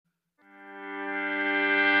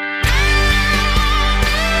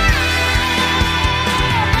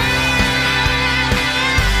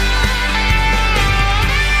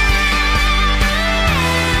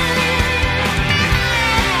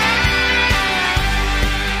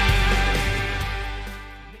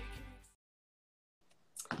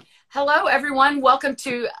Hello, everyone. Welcome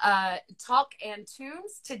to Talk and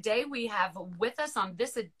Tunes. Today we have with us on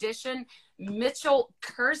this edition, Mitchell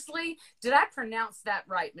Kersley. Did I pronounce that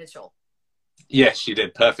right, Mitchell? Yes, you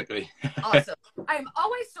did perfectly. Awesome. I'm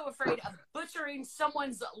always so afraid of butchering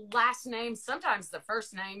someone's last name, sometimes the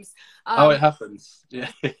first names. Oh, it happens. Yeah,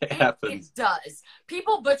 it It happens. does.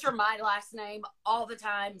 People butcher my last name all the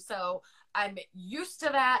time, so I'm used to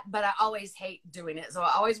that, but I always hate doing it. So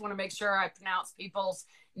I always want to make sure I pronounce people's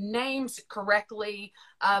names correctly.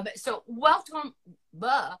 So welcome,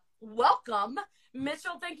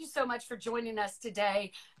 Mitchell. Thank you so much for joining us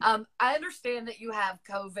today. I understand that you have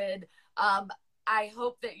COVID. I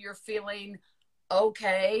hope that you're feeling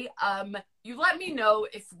okay. You let me know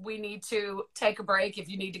if we need to take a break, if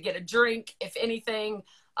you need to get a drink, if anything.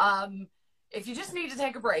 If you just need to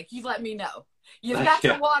take a break, you let me know. You've got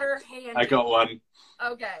Yeah, your water handy. I got one.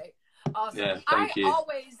 Okay. Awesome. Yeah, I thank you.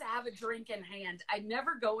 always have a drink in hand. I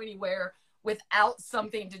never go anywhere without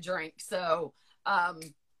something to drink. So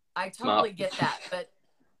I totally get that. But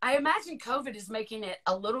I imagine COVID is making it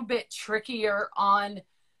a little bit trickier on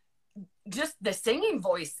just the singing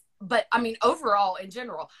voice. But I mean, overall, in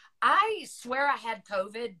general, I swear I had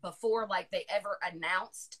COVID before like they ever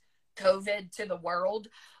announced COVID to the world.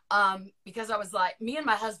 Because I was like, me and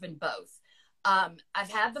my husband both.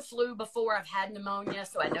 I've had the flu before, I've had pneumonia,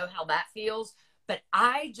 so I know how that feels. But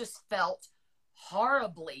I just felt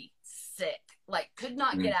horribly sick, like could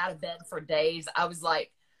not get out of bed for days. I was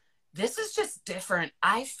like, this is just different.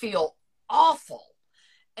 I feel awful.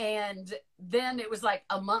 And then it was like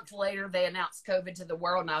a month later, they announced COVID to the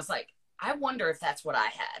world. And I was like, I wonder if that's what I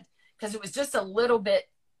had. Because it was just a little bit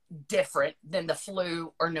different than the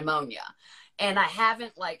flu or pneumonia. And I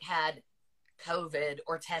haven't like had COVID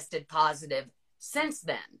or tested positive since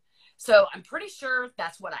then. So I'm pretty sure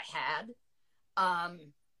that's what I had.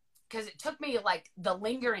 Because it took me like the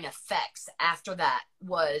lingering effects after that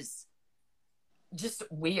was just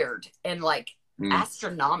weird and like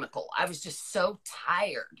astronomical. I was just so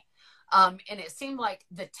tired. And it seemed like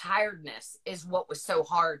the tiredness is what was so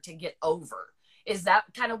hard to get over. Is that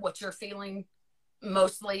kind of what you're feeling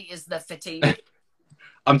mostly, is the fatigue?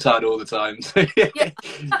 I'm tired all the time. So Yeah.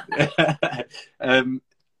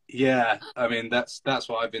 yeah, I mean that's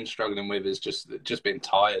what I've been struggling with, is just being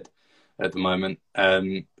tired at the moment.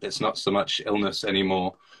 It's not so much illness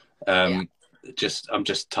anymore. Yeah. I'm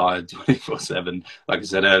just tired 24/7. Like I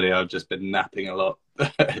said earlier, I've just been napping a lot,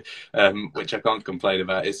 which I can't complain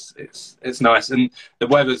about. It's nice, and the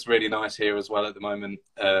weather's really nice here as well at the moment,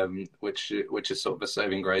 which is sort of a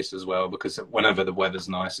saving grace as well, because whenever the weather's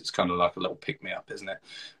nice, it's kind of like a little pick me up, isn't it?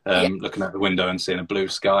 Yeah. Looking out the window and seeing a blue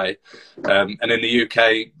sky, and in the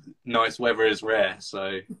UK, nice weather is rare,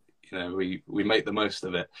 so we make the most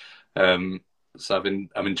of it. So I've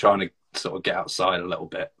been trying to sort of get outside a little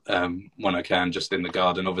bit when I can, just in the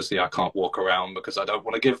garden. Obviously I can't walk around because I don't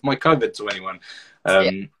want to give my COVID to anyone.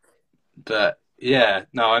 Yeah. But yeah,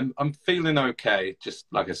 no, I'm feeling okay. Just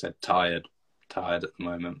like I said, tired at the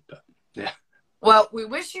moment, but yeah. Well, we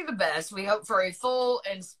wish you the best. We hope for a full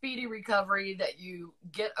and speedy recovery, that you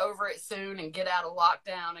get over it soon and get out of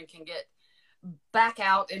lockdown and can get back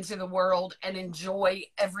out into the world and enjoy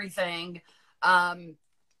everything.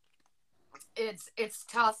 It's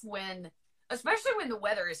tough when, especially when the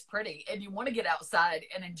weather is pretty and you want to get outside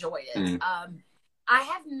and enjoy it. I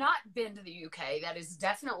have not been to the UK. That is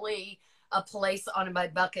definitely a place on my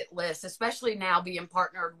bucket list, especially now being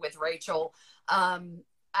partnered with Rachel.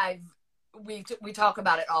 We talk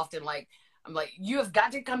about it often. Like, I'm like, you have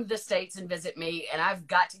got to come to the States and visit me, and I've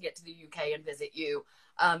got to get to the UK and visit you.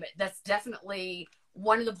 That's definitely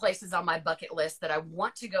one of the places on my bucket list that I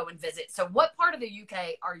want to go and visit. So what part of the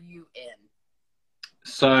UK are you in?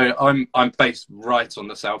 So I'm based right on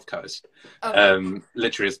the south coast. Okay.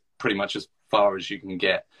 Literally as pretty much as far as you can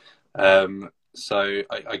get. So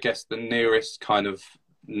I guess the nearest kind of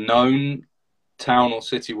known town or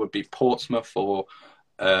city would be Portsmouth or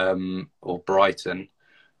Brighton.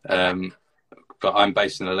 But I'm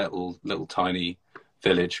based in a little tiny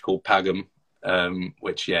village called Pagham,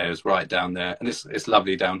 which is right down there, and it's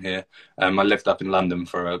lovely down here. I lived up in London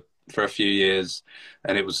for a few years,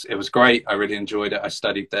 and it was great. I really enjoyed it. I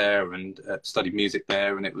studied there and studied music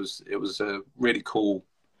there, and it was a really cool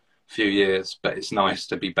few years. But it's nice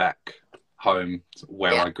to be back home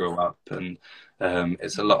where I grew up, and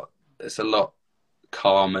it's a lot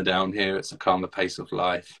calmer down here. It's a calmer pace of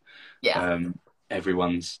life.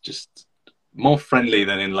 Everyone's just more friendly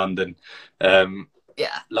than in London.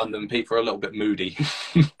 London people are a little bit moody.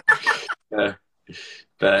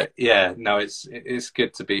 But yeah, no, it's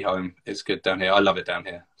good to be home. It's good down here. I love it down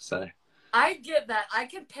here. So I get that. I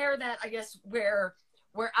compare that, I guess, where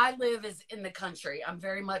where I live is in the country. I'm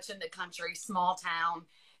very much in the country, small town.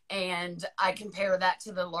 And I compare that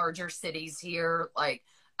to the larger cities here. Like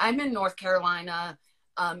I'm in North Carolina,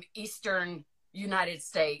 Eastern United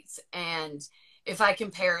States. And if I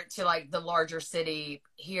compare it to like the larger city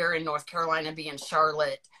here in North Carolina being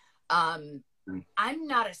Charlotte, I'm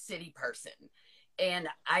not a city person. And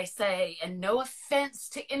I say, and no offense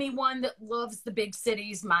to anyone that loves the big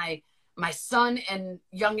cities, my son and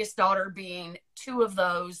youngest daughter being two of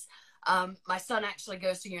those. My son actually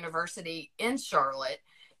goes to university in Charlotte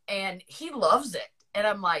and he loves it. And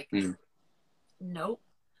I'm like, nope.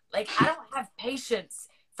 Like, I don't have patience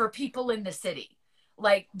for people in the city.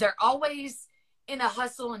 Like, they're always in a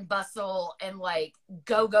hustle and bustle and like,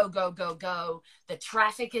 go, go, go, go, go. The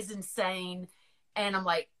traffic is insane. And I'm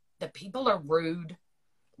like, the people are rude.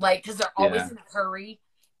 Like, because they're always in a hurry.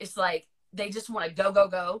 It's like, they just want to go, go,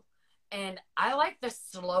 go. And I like the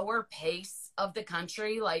slower pace of the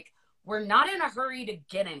country. Like, we're not in a hurry to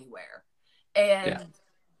get anywhere. And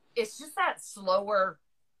it's just that slower,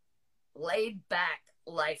 laid back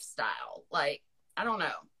lifestyle. Like, I don't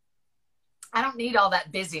know. I don't need all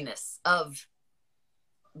that busyness of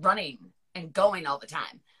running and going all the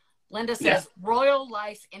time. Linda says, royal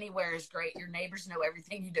life anywhere is great. Your neighbors know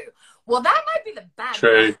everything you do. Well, that might be the bad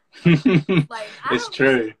True. Like, It's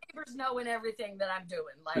true. Neighbors knowing everything that I'm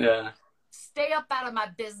doing. Like, stay up out of my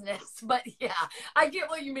business. But yeah, I get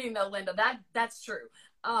what you mean though, Linda. That's true.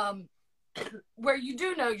 Where you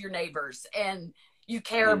do know your neighbors and you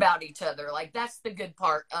care about each other. Like, that's the good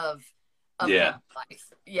part of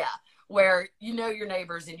life. Yeah. Where you know your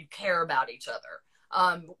neighbors and you care about each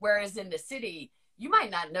other. Whereas in the city, you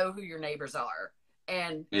might not know who your neighbors are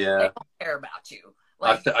and they don't care about you.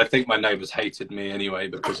 Like, I think my neighbors hated me anyway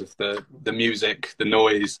because of the music, the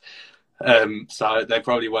noise. So they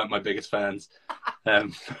probably weren't my biggest fans.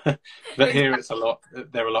 But here it's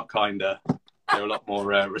they're a lot kinder. They're a lot more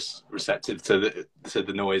receptive to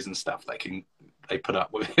the noise and stuff they put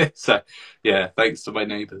up with it. So yeah, thanks to my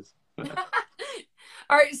neighbors.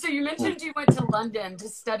 All right. So you mentioned you went to London to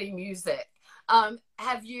study music.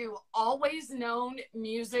 Have you always known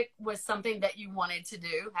music was something that you wanted to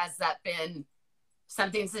do? Has that been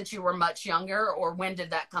something since you were much younger, or when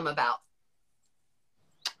did that come about?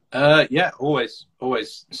 Yeah, always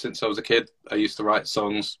since I was a kid. I used to write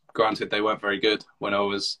songs. Granted, they weren't very good when I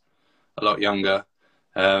was a lot younger.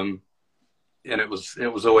 And it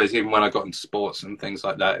was always, even when I got into sports and things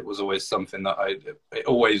like that, it was always something that it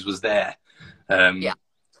always was there. And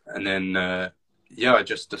then, I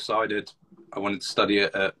just decided I wanted to study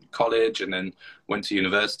it at college and then went to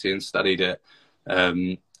university and studied it.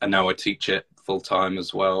 And now I teach it full time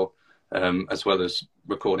as well as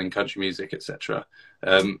recording country music, etc.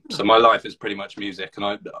 So my life is pretty much music,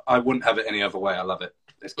 and I wouldn't have it any other way. I love it.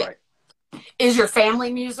 It's great. Is your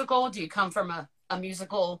family musical? Do you come from a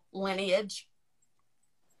musical lineage?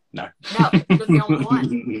 No. No, you're the only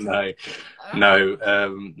one. No,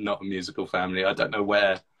 not a musical family. I don't know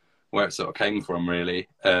where it sort of came from, really.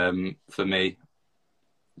 For me,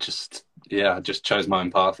 I just chose my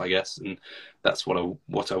own path, I guess, and that's what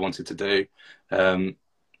I wanted to do.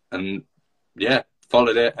 And yeah,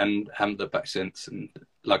 followed it and haven't looked back since. And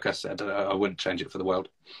like I said, I wouldn't change it for the world.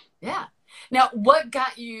 Yeah. Now, what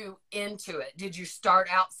got you into it? Did you start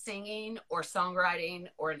out singing or songwriting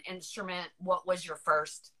or an instrument? What was your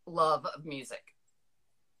first love of music?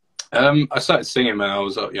 I started singing when I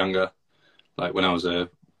was a lot younger, like when I was a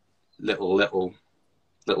little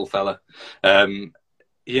fella. And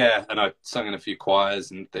I sung in a few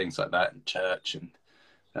choirs and things like that in church.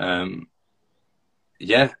 And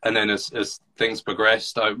and then as things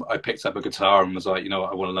progressed, I picked up a guitar and was like, you know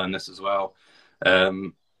what, I want to learn this as well.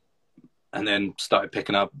 And then started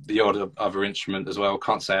picking up the odd other instrument as well.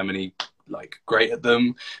 Can't say I'm any great at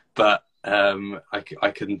them, but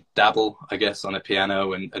I can dabble, I guess, on a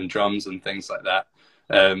piano and drums and things like that.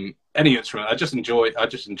 Any instrument, I just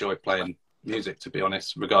enjoy playing music, to be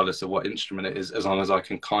honest, regardless of what instrument it is, as long as I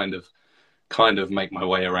can kind of make my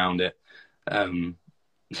way around it.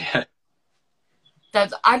 Yeah.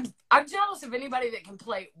 I'm jealous of anybody that can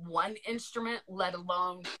play one instrument, let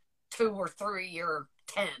alone 2 or 3 or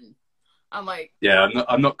 10. I'm like, yeah,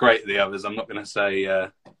 I'm not great at the others. I'm not going to say,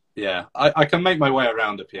 I can make my way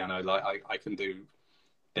around a piano. Like I can do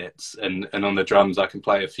bits, and on the drums I can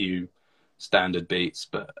play a few standard beats,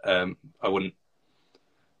 but I wouldn't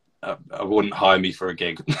hire me for a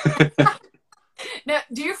gig. Now,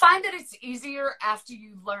 do you find that it's easier after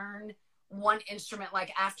you learn one instrument,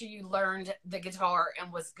 like after you learned the guitar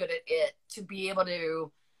and was good at it, to be able to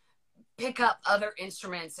pick up other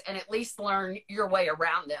instruments and at least learn your way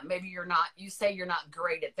around them? Maybe you say you're not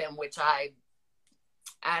great at them, which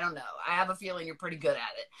I don't know. I have a feeling you're pretty good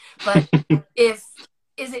at it. But is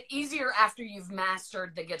it easier after you've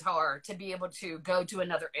mastered the guitar to be able to go to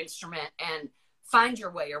another instrument and find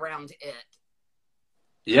your way around it?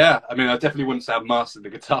 Yeah, I mean, I definitely wouldn't say I've mastered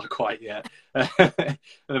the guitar quite yet.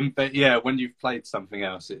 But yeah, when you've played something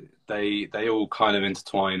else, they all kind of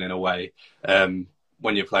intertwine in a way.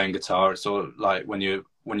 When you're playing guitar, it's all like when you're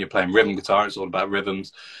playing rhythm guitar, it's all about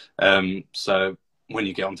rhythms. So when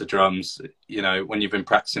you get onto drums, you know, when you've been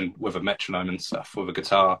practicing with a metronome and stuff with a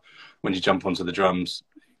guitar, when you jump onto the drums,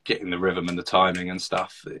 getting the rhythm and the timing and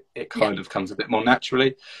stuff, it kind of comes a bit more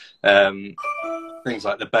naturally. Things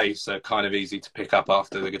like the bass are kind of easy to pick up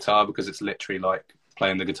after the guitar because it's literally like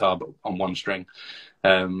playing the guitar but on one string,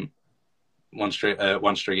 one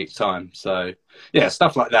string each time. So yeah,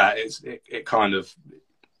 stuff like that. It kind of,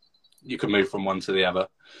 you can move from one to the other.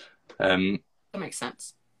 That makes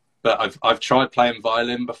sense. But I've tried playing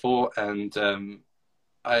violin before, and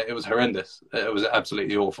it was horrendous. It was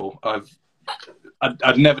absolutely awful.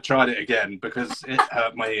 I'd never tried it again because it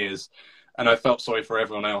hurt my ears, and I felt sorry for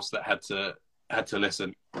everyone else that had to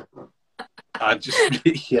listen. I just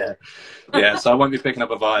yeah. So I won't be picking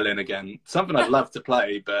up a violin again. Something I'd love to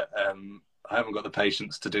play, but I haven't got the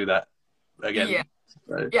patience to do that again. Yeah.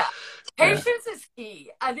 So, yeah. Patience is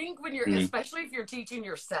key. I think when you're, especially if you're teaching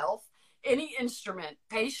yourself any instrument,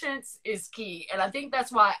 patience is key. And I think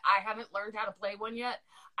that's why I haven't learned how to play one yet.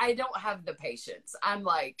 I don't have the patience. I'm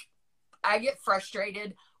like, I get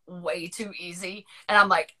frustrated way too easy, and I'm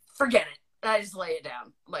like, forget it. And I just lay it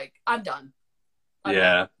down. Like, I'm done.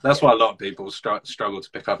 That's why a lot of people struggle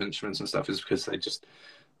to pick up instruments and stuff, is because they just,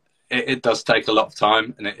 it does take a lot of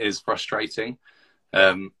time, and it is frustrating.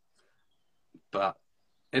 But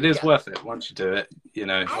it is worth it once you do it, you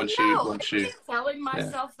know. Once you keep telling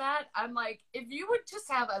myself that, I'm like, if you would just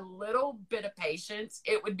have a little bit of patience,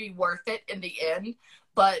 it would be worth it in the end.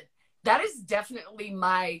 But that is definitely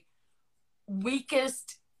my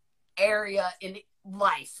weakest area in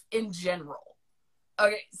life in general.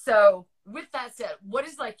 Okay, so with that said, what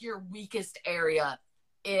is like your weakest area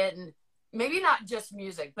in, maybe not just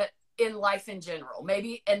music, but in life in general?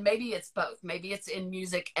 Maybe it's both. Maybe it's in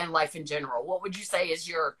music and life in general. What would you say is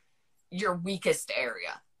your weakest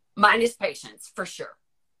area? Mine is patience, for sure.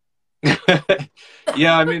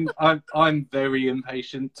 Yeah, I mean, I'm very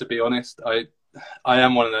impatient, to be honest. I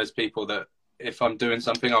am one of those people that if I'm doing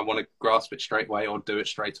something, I want to grasp it straight away or do it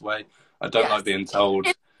straight away. I don't like being told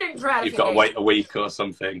you've got to wait a week or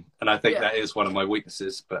something. And I think that is one of my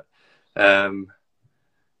weaknesses. But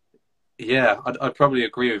yeah, I'd probably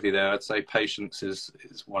agree with you there. I'd say patience is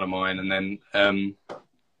one of mine. And then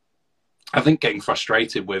I think getting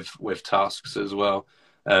frustrated with tasks as well,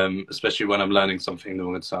 especially when I'm learning something new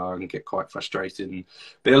on guitar, I can get quite frustrated and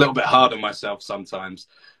be a little bit hard on myself sometimes.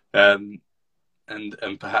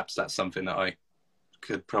 And perhaps that's something that I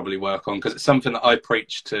could probably work on, because it's something that I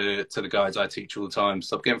preach to the guys I teach all the time.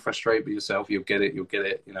 Stop getting frustrated with yourself. You'll get it.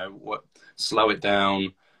 You know, slow it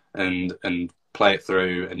down and play it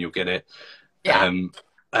through, and you'll get it. And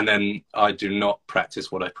then I do not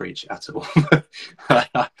practice what I preach at all.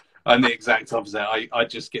 I'm the exact opposite. I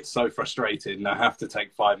just get so frustrated and I have to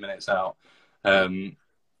take 5 minutes out. And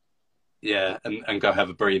go have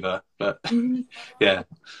a breather. But yeah.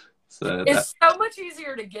 So it's so much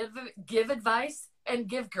easier to give advice and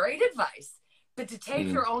give great advice, but to take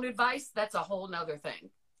your own advice, that's a whole nother thing.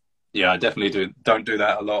 Yeah, I definitely don't do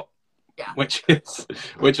that a lot. Yeah, which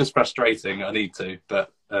is frustrating. I need to,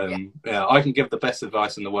 but I can give the best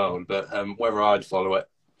advice in the world, but whether I'd follow it,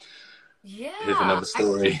 is another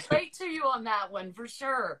story. I can relate to you on that one for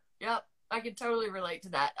sure. Yep, I can totally relate to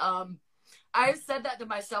that. I've said that to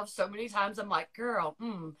myself so many times. I'm like, girl,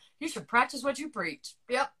 you should practice what you preach.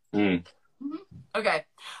 Yep. Okay.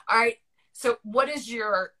 All right. So what is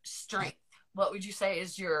your strength? What would you say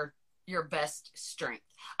is your best strength?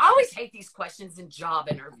 I always hate these questions in job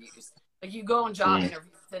interviews. Like, you go on job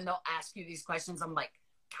interviews and they'll ask you these questions. I'm like,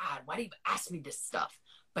 God, why do you ask me this stuff?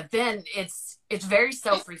 But then it's very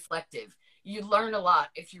self-reflective. You learn a lot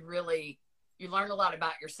if you learn a lot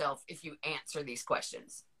about yourself if you answer these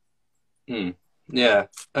questions. Yeah.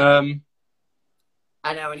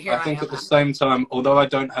 I know, and here I think at the same time, although I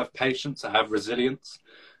don't have patience, I have resilience.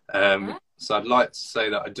 So I'd like to say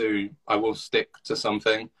that I will stick to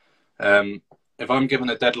something. If I'm given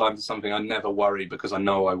a deadline for something, I never worry, because I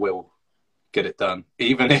know I will get it done.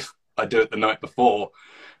 Even if I do it the night before,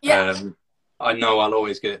 I know I'll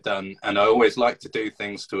always get it done. And I always like to do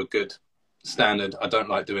things to a good standard. I don't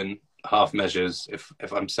like doing half measures.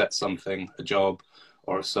 If I'm set something, a job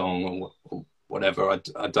or a song or whatever,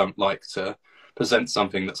 I don't like to present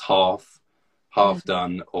something that's half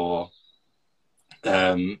done, or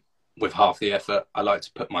with half the effort. I like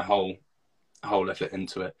to put my whole effort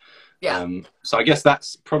into it. Yeah. So I guess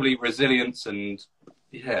that's probably resilience, and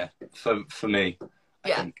yeah, for me,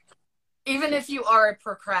 I think. Even if you are a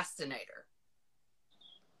procrastinator.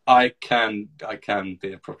 I can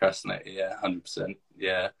be a procrastinator. Yeah, 100%.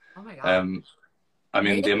 Yeah. Oh my God. I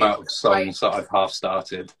mean, the amount of songs that I've half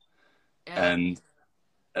started and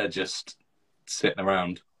are just sitting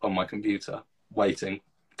around on my computer, waiting,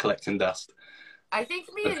 collecting dust. I think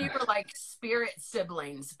me and you are like spirit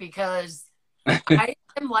siblings, because I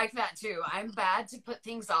am like that too. I'm bad to put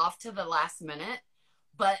things off to the last minute,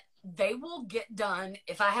 but they will get done.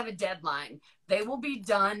 If I have a deadline, they will be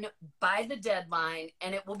done by the deadline,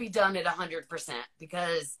 and it will be done at 100%,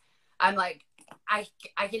 because I'm like, I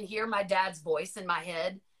can hear my dad's voice in my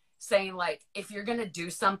head saying, like, if you're going to do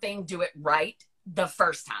something, do it right the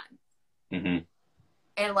first time. Mm-hmm.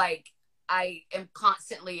 And like, I am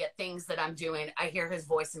constantly at things that I'm doing, I hear his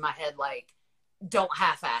voice in my head, like, don't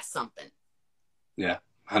half-ass something. Yeah,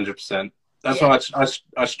 100%. That's why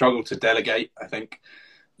I struggle to delegate, I think,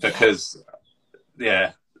 because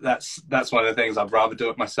that's one of the things I'd rather do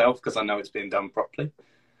it myself, because I know it's being done properly.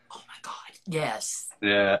 Oh my God. Yes.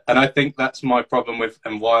 Yeah. And I think that's my problem with,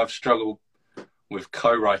 and why I've struggled with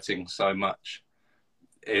co-writing so much,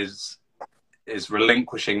 is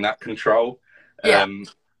relinquishing that control. Yeah.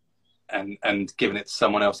 And giving it to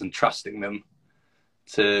someone else and trusting them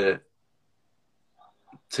to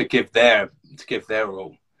give their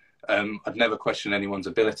all. I'd never question anyone's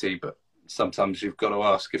ability, but sometimes you've got to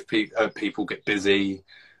ask if people get busy,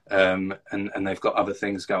 and they've got other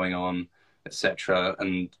things going on, etc.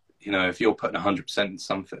 And you know, if you're putting 100% in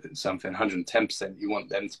something, 110%, you want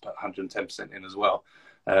them to put 110% in as well.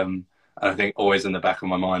 And I think always in the back of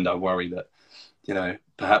my mind, I worry that, you know,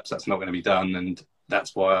 perhaps that's not going to be done, and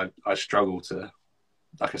that's why I struggle to,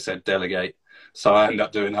 like I said, delegate. So I end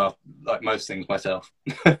up doing like most things myself.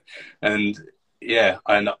 And yeah,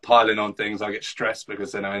 I end up piling on things. I get stressed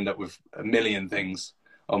because then I end up with a million things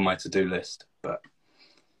on my to-do list. But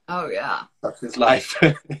oh yeah, that's his life.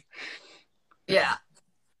 Yeah.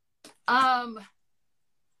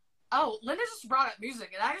 Oh, Linda just brought up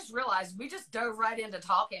music, and I just realized we just dove right into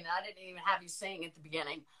talking, and I didn't even have you sing at the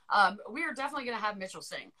beginning. We are definitely going to have Mitchell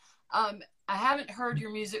sing. I haven't heard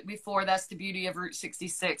your music before. That's the beauty of Route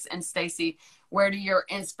 66. And Stacy, where do your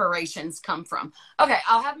inspirations come from? Okay,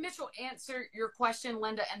 I'll have Mitchell answer your question,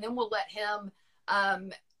 Linda, and then we'll let him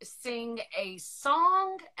sing a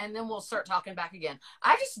song, and then we'll start talking back again.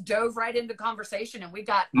 I just dove right into conversation, and we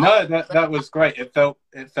got that was great. It felt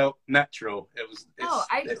natural. It's nice.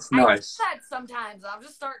 I do that sometimes. I'll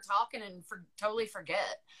just start talking and totally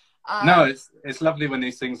forget. No, it's lovely when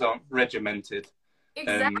these things aren't regimented.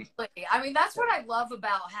 Exactly. I mean, that's what I love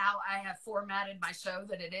about how I have formatted my show,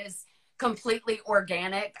 that it is completely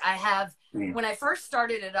organic. I have, when I first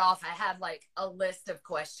started it off, I had like a list of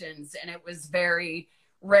questions, and it was very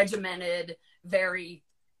regimented, very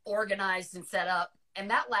organized and set up. And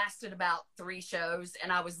that lasted about 3 shows.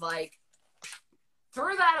 And I was like,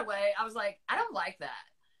 threw that away. I was like, I don't like that.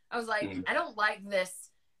 I was like, I don't like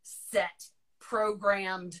this set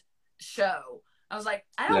programmed show. I was like,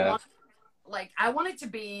 I don't want, like, I want it to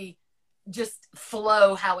be just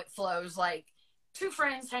flow how it flows, like 2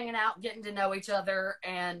 friends hanging out, getting to know each other,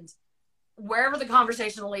 and wherever the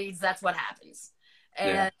conversation leads, that's what happens.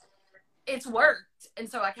 And it's worked. And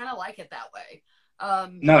so I kind of like it that way.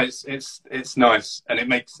 No, it's nice, and it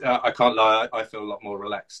makes I can't lie, I feel a lot more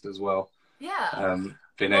relaxed as well. Yeah.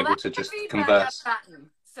 Being able to just converse.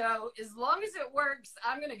 So as long as it works,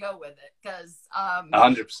 I'm going to go with it, because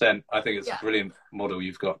 100%. I think it's a brilliant model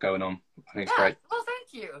you've got going on. I think it's great. Well,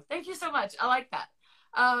 thank you so much. I like that.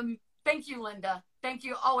 Thank you, Linda. Thank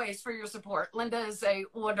you always for your support. Linda is a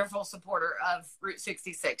wonderful supporter of Route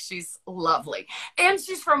 66. She's lovely, and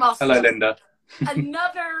she's from Australia. Hello, Linda.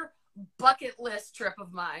 Another bucket list trip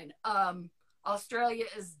of mine. Australia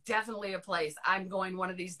is definitely a place I'm going one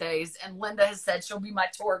of these days, and Linda has said she'll be my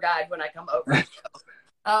tour guide when I come over.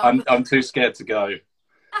 I'm too scared to go.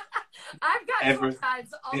 I've got tour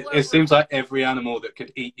guides all over. It seems like every animal that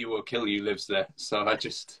could eat you or kill you lives there. So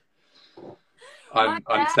I'm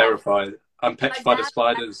terrified. I'm petrified of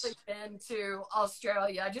spiders. I've been to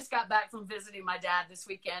Australia. I just got back from visiting my dad this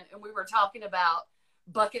weekend, and we were talking about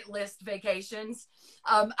bucket list vacations.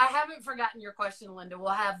 I haven't forgotten your question, Linda.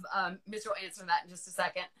 We'll have Mitchell answer that in just a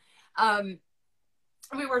second.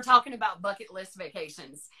 We were talking about bucket list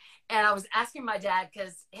vacations, and I was asking my dad,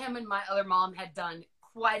 because him and my other mom had done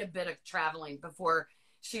quite a bit of traveling before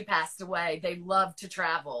she passed away. They loved to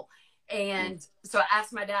travel. And so I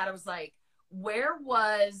asked my dad, I was like, where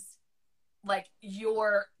was like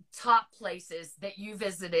your top places that you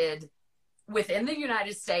visited within the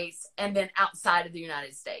United States and then outside of the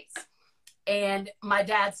United States. And my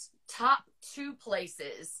dad's top two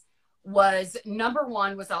places was, number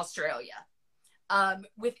one was Australia.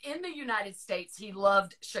 Within the United States, he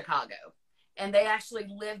loved Chicago. And they actually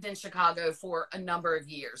lived in Chicago for a number of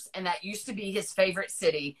years. And that used to be his favorite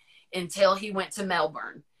city until he went to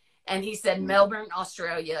Melbourne. And he said Melbourne,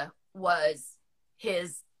 Australia was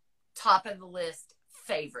his top of the list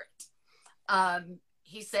favorite.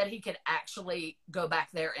 He said he could actually go back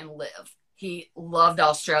there and live. He loved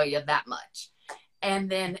Australia that much. And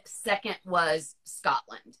then second was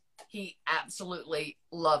Scotland. He absolutely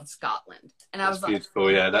loved Scotland. And I was like,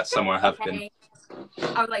 beautiful. Yeah, that's somewhere I have been.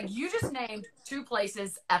 I was like, you just named two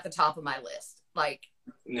places at the top of my list. Like,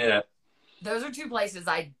 yeah, those are two places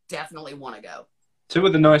I definitely want to go. Two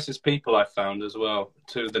of the nicest people I've found as well.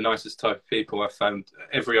 Two of the nicest type of people I've found.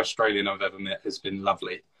 Every Australian I've ever met has been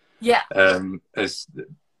lovely. Yeah. I've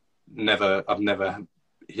never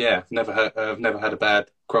had a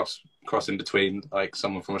bad cross in between. Like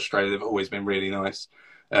someone from Australia, they've always been really nice,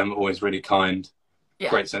 always really kind,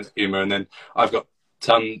 great sense of humour. And then I've got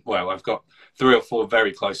I've got 3 or 4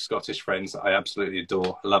 very close Scottish friends that I absolutely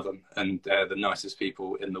adore. I love them, and they're the nicest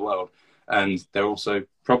people in the world. And they're also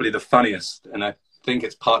probably the funniest, and I think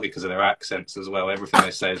it's partly because of their accents as well. Everything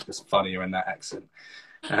they say is just funnier in that accent.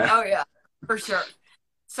 Oh yeah, for sure.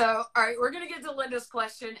 So, all right, we're going to get to Linda's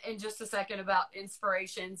question in just a second about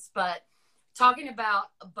inspirations, but talking about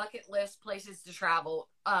a bucket list, places to travel,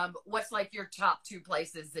 what's like your top 2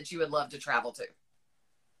 places that you would love to travel to?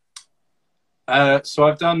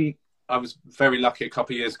 So I was very lucky a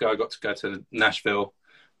couple of years ago. I got to go to Nashville,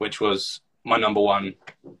 which was my number one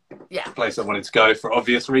place I wanted to go for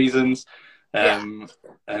obvious reasons. And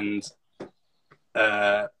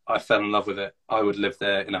I fell in love with it. I would live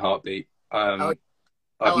there in a heartbeat.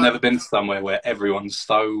 I've never been somewhere where everyone's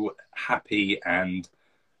so happy and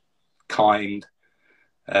kind.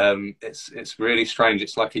 It's really strange.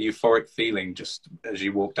 It's like a euphoric feeling just as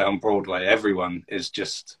you walk down Broadway. Everyone is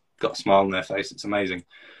just got a smile on their face. It's amazing.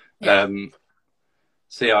 So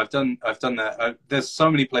yeah, I've done that. There's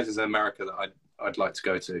so many places in America that I'd like to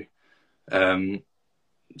go to.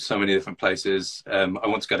 So many different places. I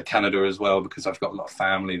want to go to Canada as well because I've got a lot of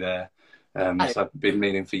family there. So I've been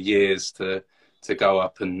meaning for years to go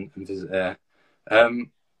up and visit there.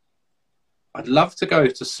 I'd love to go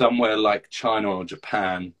to somewhere like China or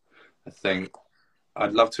Japan. I think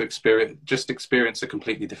I'd love to experience a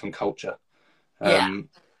completely different culture.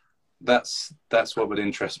 That's what would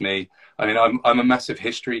interest me. I mean, I'm a massive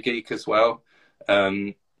history geek as well.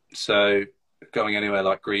 So going anywhere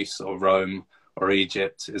like Greece or Rome or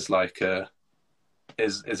Egypt is like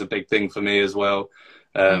is a big thing for me as well.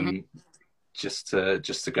 Just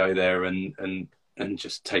to go there and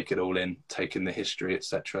just take it all in, take in the history,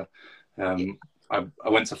 etc. I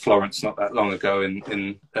went to Florence not that long ago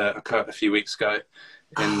a few weeks ago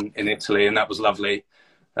in Italy, and that was lovely.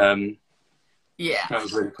 That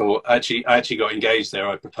was really cool. I actually got engaged there.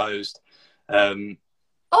 I proposed in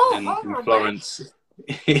Florence.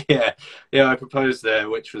 yeah, I proposed there,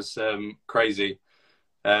 which was crazy.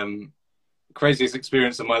 Craziest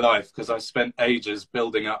experience of my life because I spent ages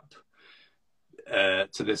building up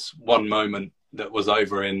to this one moment that was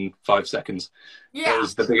over in 5 seconds. It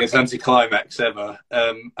was the biggest anticlimax ever.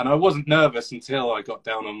 And I wasn't nervous until I got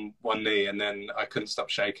down on one knee, and then I couldn't stop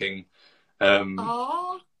shaking.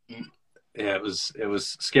 Yeah, it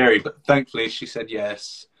was scary, but thankfully she said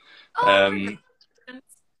yes.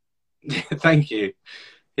 Thank you.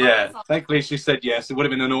 Yeah, thankfully she said yes. It would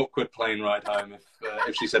have been an awkward plane ride home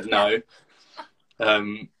if she said no.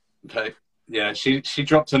 But yeah, she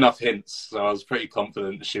dropped enough hints, so I was pretty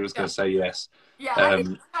confident that she was going to say yes. Yeah, I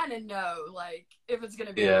kind of know, like, if it's going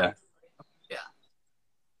to be. Yeah.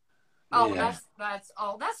 Oh, yeah. That's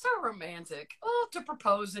so romantic. Oh, to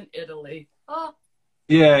propose in Italy. Oh.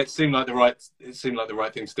 Yeah, it seemed like the right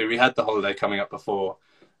thing to do. We had the holiday coming up before,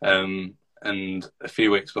 and a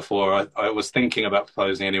few weeks before, I was thinking about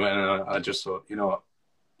proposing anyway, and I just thought, you know what,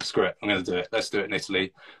 screw it, I'm going to do it. Let's do it in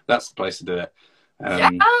Italy. That's the place to do it.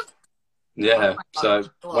 Yeah. So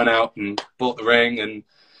went out and bought the ring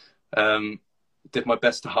and did my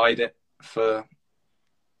best to hide it for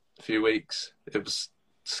a few weeks. It was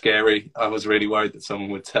scary. I was really worried that someone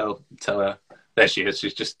would tell her. There she is.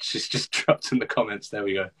 She's just dropped in the comments. There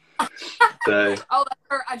we go. So, oh, that's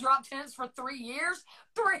her. I dropped hints for 3 years.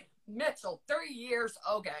 3 years.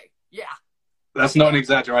 Okay, yeah. That's not an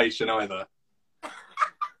exaggeration either.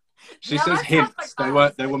 She says hints.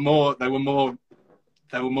 Like they were more than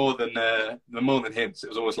hints. It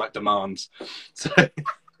was almost like demands. So.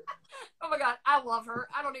 Oh my God, I love her.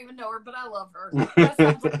 I don't even know her, but I love her. That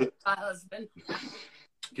sounds like my husband.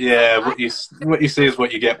 Yeah, what you see is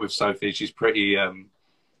what you get with Sophie. She's pretty.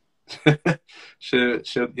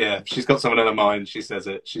 Yeah, she's got someone in her mind. She says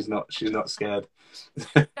it. She's not scared.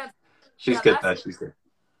 She's good though. She's good.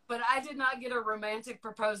 But I did not get a romantic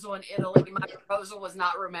proposal in Italy. My proposal was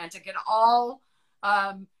not romantic at all.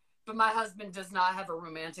 But my husband does not have a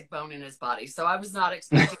romantic bone in his body, so I was not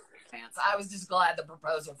expecting romance. I was just glad the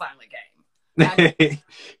proposal finally came.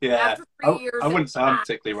 Yeah, after 3 years, I wouldn't say I'm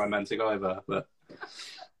particularly romantic either, but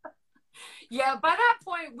yeah, by that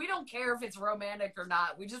point, we don't care if it's romantic or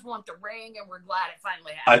not. We just want the ring, and we're glad it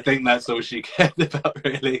finally happened. I think that's all she cared about,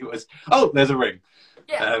 really, was, oh, there's a ring.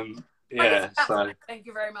 Yeah. Yeah, so. Thank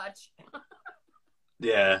you very much.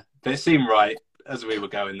 Yeah, but it seemed right as we were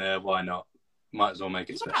going there. Why not? Might as well make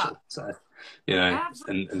it special. So, you know,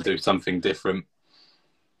 and do something different.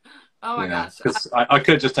 Oh my gosh. Because I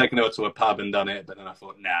could have just taken her to a pub and done it, but then I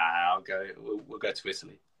thought, nah, we'll go to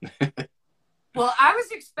Italy. Well, I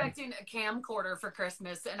was expecting a camcorder for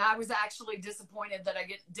Christmas, and I was actually disappointed that I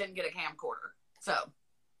didn't get a camcorder. So,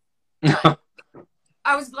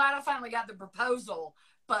 I was glad I finally got the proposal,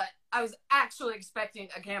 but I was actually expecting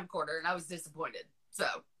a camcorder, and I was disappointed. So,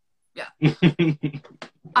 yeah.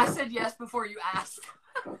 I said yes before you asked.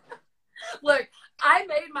 Look, I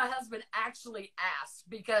made my husband actually ask,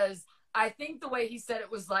 because I think the way he said it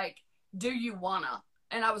was like, do you wanna?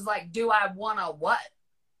 And I was like, do I wanna what?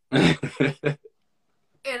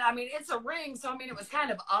 And I mean, it's a ring, so I mean, it was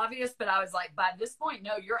kind of obvious, but I was like, by this point,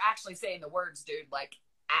 no, you're actually saying the words, dude. Like,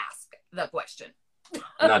 ask the question.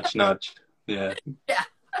 Nudge, nudge. Yeah. Yeah.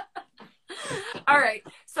 All right.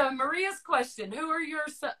 So Maria's question: Who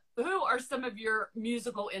are some of your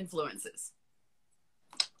musical influences?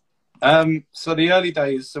 So the early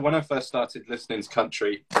days. So when I first started listening to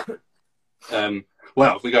country,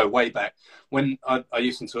 well, if we go way back, when I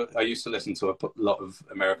used to listen to a lot of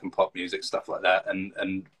American pop music, stuff like that,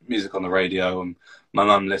 and music on the radio. And my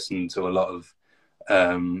mum listened to a lot of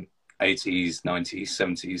 80s, 90s,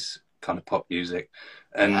 70s kind of pop music,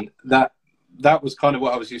 and that was kind of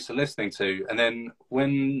what I was used to listening to. And then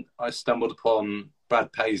when I stumbled upon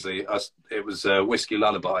Brad Paisley, it was Whiskey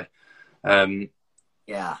Lullaby.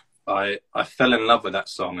 Yeah, I fell in love with that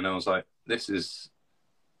song, and I was like, this is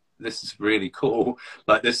really cool.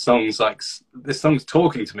 Like, this song's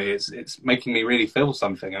talking to me. It's making me really feel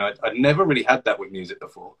something, and I'd never really had that with music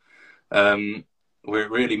before, where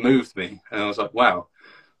it really moved me. And I was like, wow.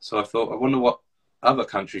 So I thought, I wonder what other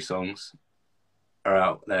country songs are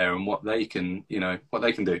out there and what they can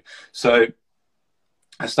do. So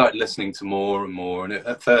I started listening to more and more, and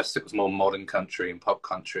at first it was more modern country and pop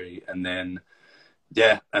country, and then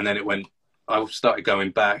it went. I started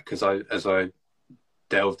going back as I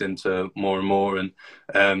delved into more and more, and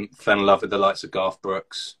fell in love with the likes of Garth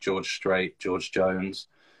Brooks, George Strait, George Jones,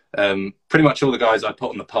 pretty much all the guys I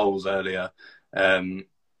put on the polls earlier, that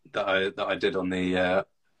I did on the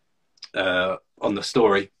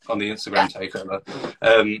story on the Instagram takeover.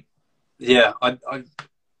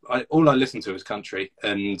 All I listen to is country,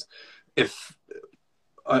 and if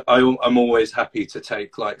I'm always happy to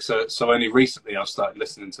take, like, so only recently I've started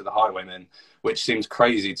listening to the Highwaymen, which seems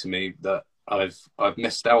crazy to me that I've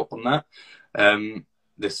missed out on that.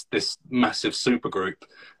 This massive supergroup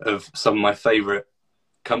of some of my favourite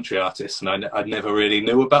country artists, and I never really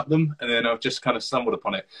knew about them, and then I've just kind of stumbled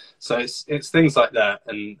upon it. So it's things like that,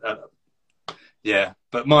 and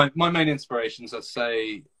But my main inspirations, I'd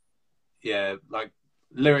say, like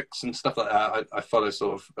lyrics and stuff like that. I follow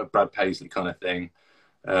sort of a Brad Paisley kind of thing.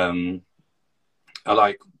 I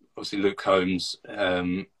like, obviously, Luke Combs.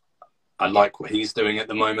 I like what he's doing at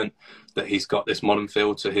the moment, that he's got this modern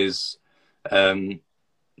feel to his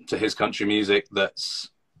country music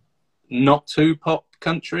that's not too pop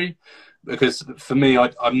country, because for me,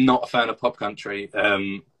 I'm not a fan of pop country.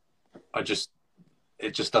 It just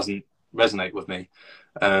doesn't resonate with me.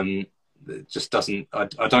 It just doesn't.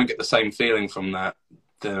 I don't get the same feeling from that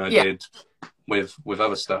than I did with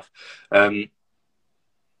other stuff. And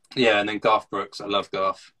then Garth Brooks. I love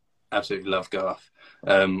Garth. Absolutely love Garth.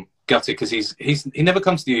 Gutted because he never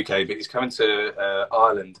comes to the UK, but he's coming to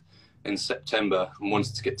Ireland in September and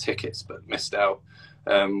wanted to get tickets but missed out,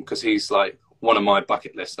 because he's like one of my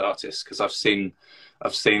bucket list artists. Because I've seen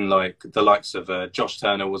like the likes of Josh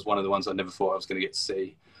Turner was one of the ones I never thought I was going to get to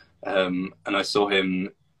see, and I saw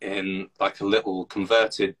him in like a little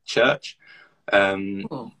converted church.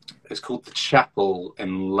 It's called the Chapel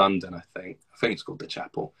in London, I think it's called the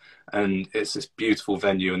Chapel, and it's this beautiful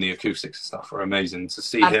venue, and the acoustics and stuff are amazing. To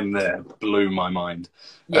see him there blew my mind.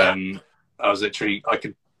 I was literally,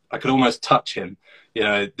 I could almost touch him. You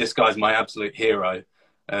know, this guy's my absolute hero.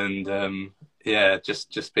 And yeah,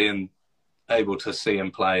 just being able to see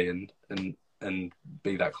him play and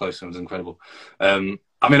be that close to him was incredible.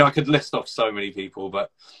 I mean, I could list off so many people,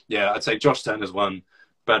 but yeah, I'd say Josh Turner's one,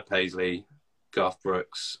 Brad Paisley, Garth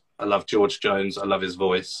Brooks. I love George Jones. I love his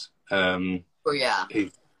voice. Oh yeah.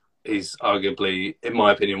 He's arguably, in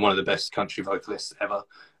my opinion, one of the best country vocalists ever,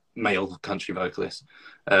 male country vocalists.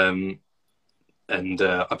 And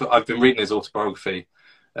I've been reading his autobiography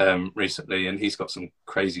recently, and he's got some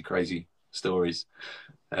crazy stories.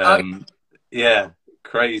 Yeah,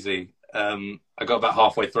 crazy. I got about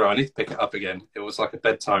halfway through. I need to pick it up again. It was like a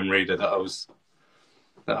bedtime reader that I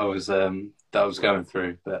was going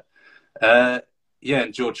through. But yeah,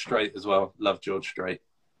 and George Strait as well. Love George Strait.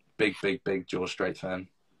 Big George Strait fan.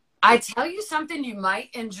 I tell you something you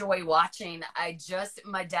might enjoy watching.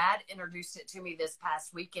 My dad introduced it to me this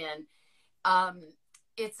past weekend.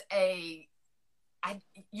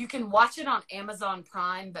 You can watch it on Amazon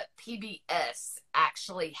Prime, but PBS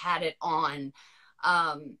actually had it on.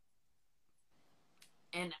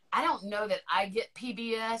 And I don't know that I get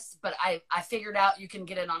PBS, but I figured out you can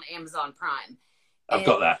get it on Amazon Prime. I've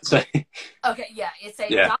got that. So. Okay, yeah. It's a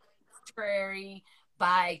documentary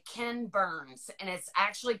by Ken Burns, and it's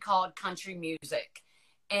actually called Country Music.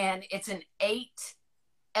 And it's an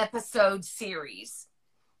 8-episode series.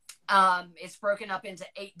 It's broken up into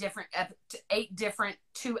 8 different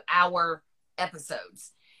 2-hour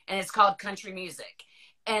episodes, and it's called Country Music.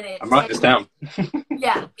 And I'm writing this down.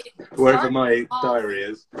 Yeah, wherever my diary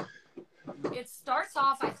is. It starts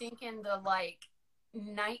off, I think, in the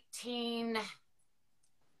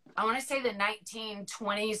I want to say the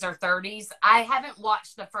 1920s or 30s. I haven't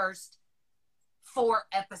watched the first 4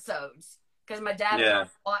 episodes because my dad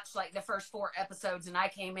watched the first 4 episodes, and I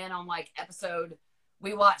came in on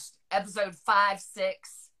we watched episode 5,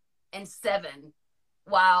 6, and 7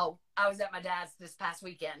 while I was at my dad's this past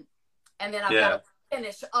weekend. And then I've got to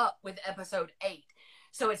finish up with episode 8.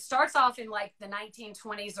 So it starts off in the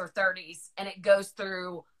 1920s or 30s, and it goes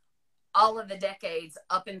through all of the decades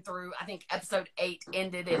up and through, I think episode 8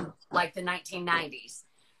 ended in the 1990s.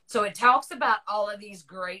 So it talks about all of these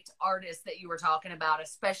great artists that you were talking about,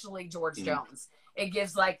 especially George Jones. It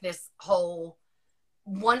gives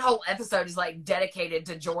one whole episode is dedicated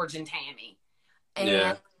to George and Tammy,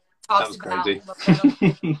 and talks about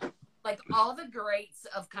all the greats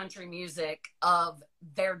of country music of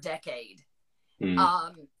their decade.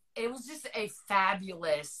 It was just a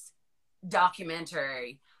fabulous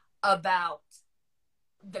documentary about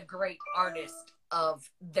the great artists of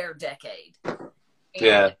their decade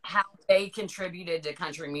and how they contributed to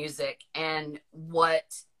country music and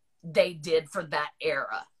what they did for that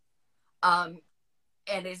era.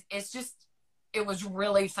 And it was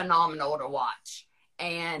really phenomenal to watch.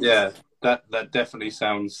 And yeah, that definitely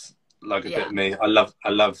sounds like a bit of me. I love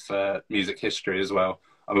music history as well.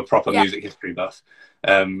 I'm a proper music history buff.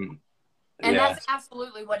 And that's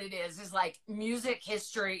absolutely what it is music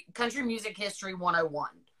history, country music history 101.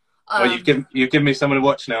 Well, you've given me someone to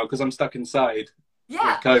watch now because I'm stuck inside with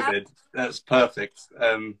COVID. That's perfect.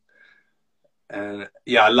 And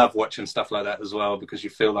I love watching stuff like that as well, because you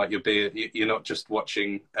feel like you're not just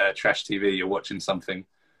watching trash TV, you're watching something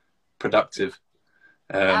productive.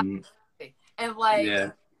 And and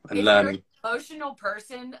and learning. You're an emotional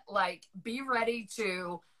person, be ready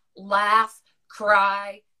to laugh,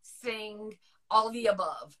 cry, sing, all the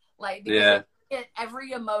above. Because you get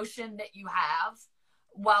every emotion that you have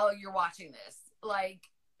while you're watching this.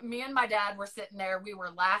 Me and my dad were sitting there, we were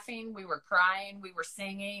laughing, we were crying, we were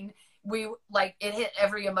singing. It hit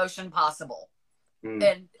every emotion possible.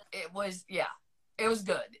 And it was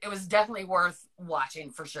good. It was definitely worth watching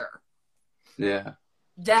for sure. Yeah.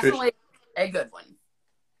 Definitely a good one.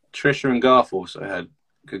 Trisha and Garth also had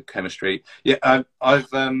good chemistry. Yeah, I've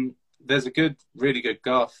there's a really good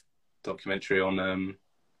Garth documentary on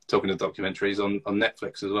talking to documentaries on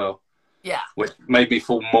Netflix as well. Yeah. Which made me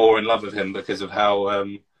fall more in love with him because of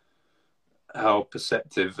how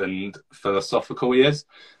perceptive and philosophical he is.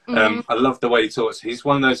 I love the way he talks. He's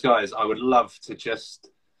one of those guys I would love to just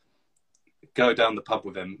go down the pub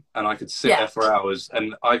with him, and I could sit there for hours,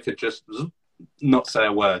 and I could just not say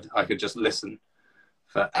a word. I could just listen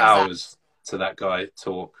for hours to that guy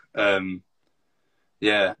talk.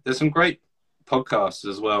 There's some great podcasts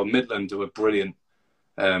as well. Midland do a brilliant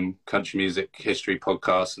country music history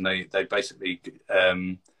podcast, and they basically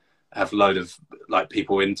have a load of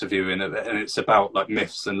people interviewing, and it's about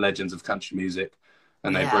myths and legends of country music,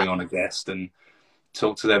 and they bring on a guest and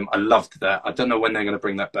talk to them. I loved that. I don't know when they're going to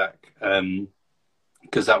bring that back,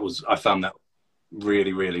 because I found that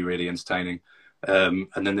really entertaining. And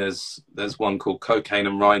then there's one called Cocaine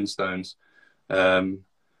and Rhinestones,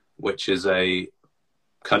 which is a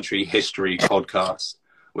country history podcast,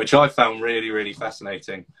 which I found really, really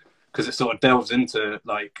fascinating because it sort of delves into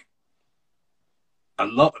like a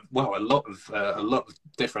lot of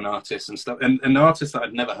different artists and stuff, and artists that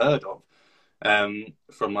I'd never heard of,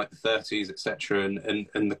 from like the 30s, etc.,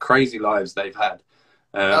 and the crazy lives they've had.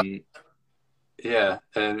 Yeah,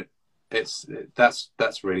 and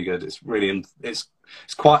that's really good. It's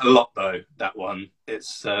quite a lot though, that one.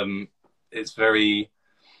 It's very,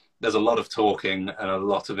 there's a lot of talking and a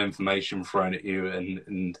lot of information thrown at you,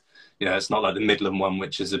 and you know, it's not like the Midland one,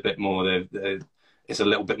 which is a bit more it's a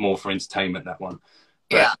little bit more for entertainment, that one.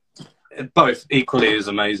 But yeah, both equally is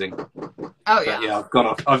amazing. Oh yeah. But yeah,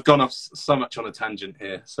 I've gone off so much on a tangent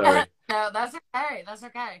here. Sorry. No, that's okay. That's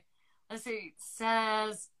okay. Let's see. It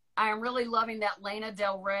says, I am really loving that Lana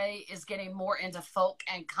Del Rey is getting more into folk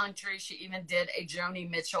and country. She even did a Joni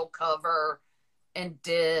Mitchell cover and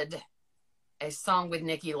did a song with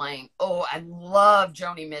Nikki Lane. Oh, I love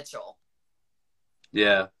Joni Mitchell.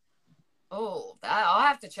 Yeah. Oh, I'll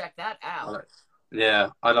have to check that out.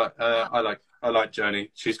 I like Joni.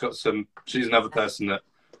 She's another person that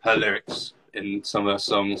her lyrics in some of her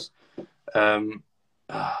songs.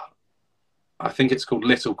 I think it's called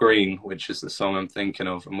Little Green, which is the song I'm thinking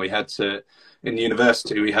of. And in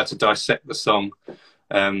university, we had to dissect the song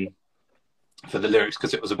for the lyrics,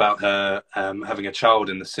 because it was about her having a child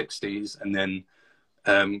in the 60s and then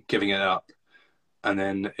giving it up. And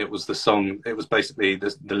then it was the song, it was basically,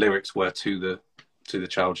 the lyrics were to the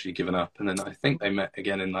child she'd given up. And then I think they met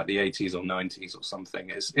again in like the 80s or 90s or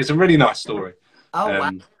something. It's a really nice story. Oh,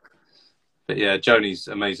 wow. But yeah, Joni's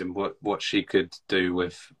amazing. What she could do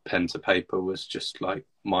with pen to paper was just like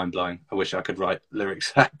mind blowing. I wish I could write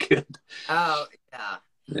lyrics that good. Oh yeah.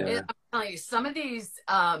 Yeah. I'm telling you, some of these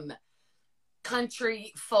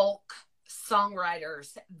country folk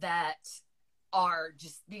songwriters that are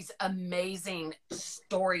just these amazing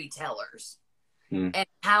storytellers, and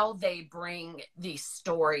how they bring these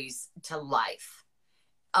stories to life,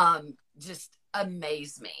 just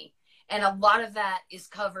amaze me. And a lot of that is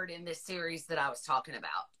covered in this series that I was talking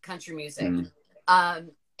about, country music.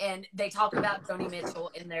 And they talk about Joni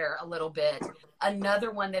Mitchell in there a little bit.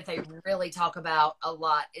 Another one that they really talk about a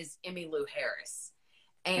lot is Emmylou Harris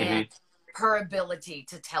and her ability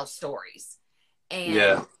to tell stories.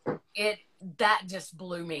 And that just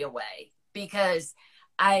blew me away, because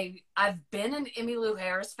I've been an Emmylou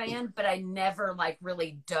Harris fan, but I never like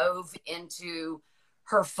really dove into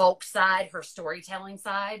her folk side, her storytelling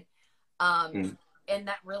side. And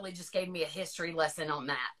that really just gave me a history lesson on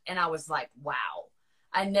that. And I was like, wow,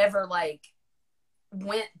 I never like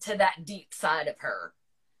went to that deep side of her.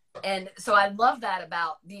 And so I love that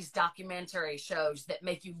about these documentary shows that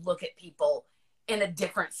make you look at people in a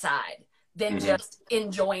different side than just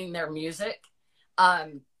enjoying their music.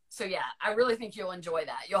 So yeah, I really think you'll enjoy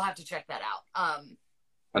that. You'll have to check that out.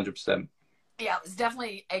 100%. Yeah, it was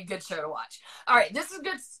definitely a good show to watch. All right, this is a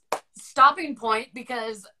good stopping point,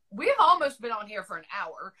 because we've almost been on here for an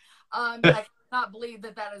hour. I cannot believe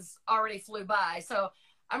that has already flew by. So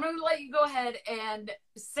I'm going to let you go ahead and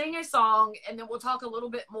sing a song, and then we'll talk a little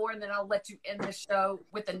bit more, and then I'll let you end the show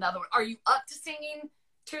with another one. Are you up to singing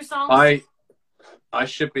 2 songs? I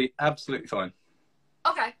should be absolutely fine.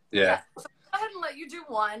 Okay. Yeah. So go ahead and let you do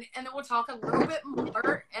one, and then we'll talk a little bit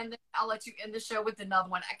more, and then I'll let you end the show with another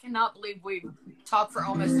one. I cannot believe we've talked for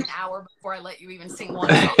almost an hour before I let you even sing one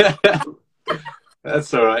song.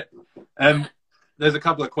 That's all right. There's a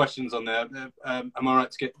couple of questions on there. Am I right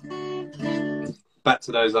to get back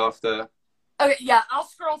to those after? Okay, yeah, I'll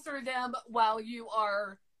scroll through them while you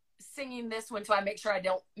are singing this one, so I make sure I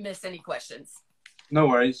don't miss any questions. No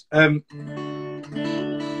worries.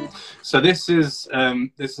 So this is a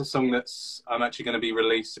song that's I'm actually going to be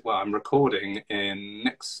I'm recording in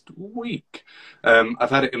next week. I've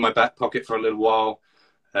had it in my back pocket for a little while.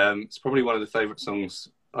 It's probably one of the favorite songs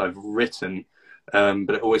I've written. But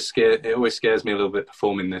it always scares me a little bit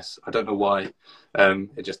performing this. I don't know why.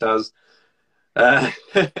 It just does.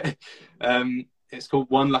 It's called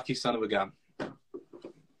One Lucky Son of a Gun.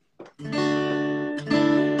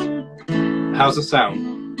 How's the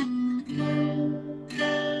sound?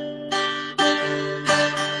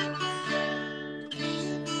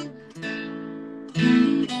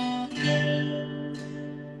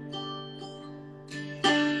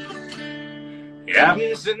 It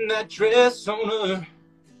happens in that dress on her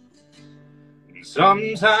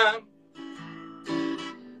sometime.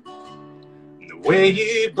 The way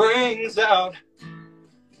it brings out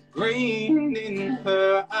green in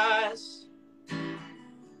her eyes.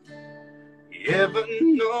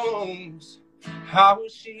 Heaven knows How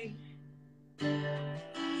was she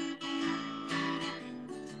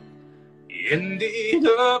ended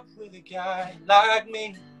up with a guy like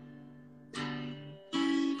me?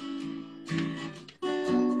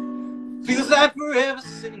 Feels like forever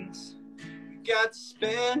since we got to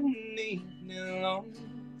spend an evening alone.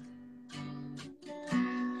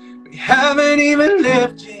 We haven't even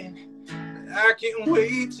left yet, but I can't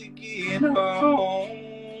wait to get home.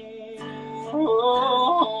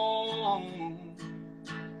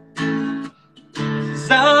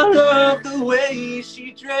 'Cause I love the way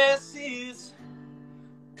she dresses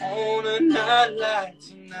on a night like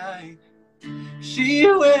tonight. She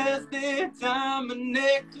wears the diamond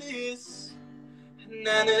necklace, and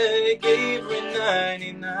I gave her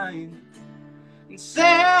 99. And say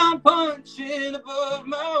I'm punching above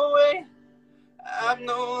my weight. I've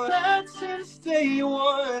known that since day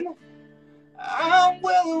one. I'm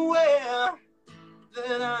well aware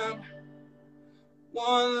that I'm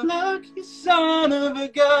one lucky son of a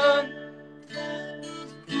gun.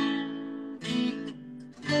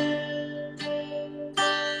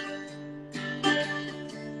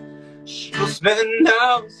 She'll spend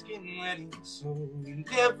hours getting ready, so we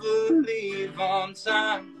never leave on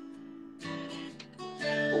time.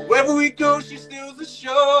 Wherever we go, she steals the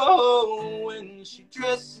show when she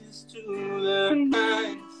dresses to the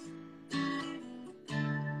nines.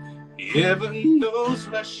 Heaven knows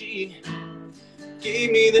why she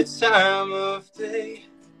gave me the time of day,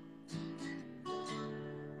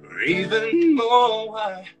 or even more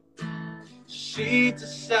why she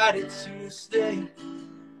decided to stay.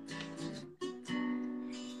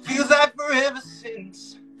 Feels like forever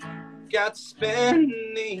since got to spend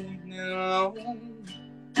an evening alone.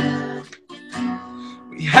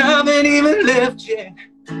 We haven't even left yet,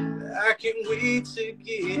 I can't wait to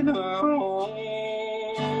get home.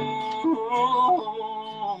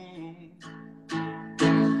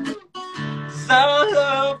 'Cause I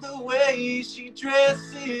love the way she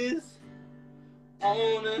dresses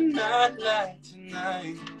on a night like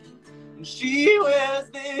tonight. And she wears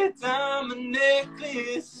the diamond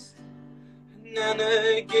necklace, and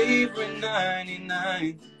I gave her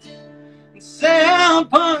 99. And say I'm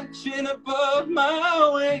punching above my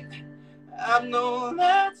weight. I've known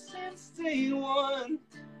that since day one.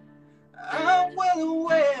 I'm well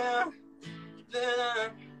aware that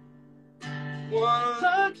I'm one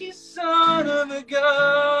lucky son of a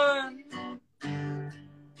gun.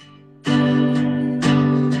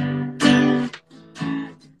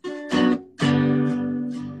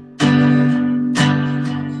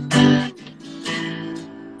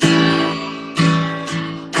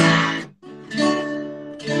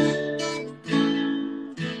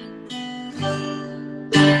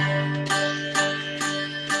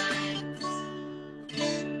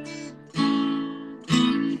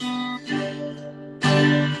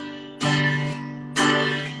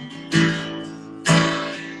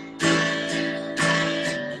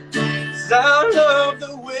 I love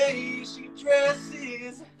the way she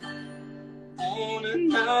dresses on a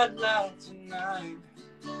night like tonight.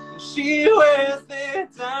 And she wears the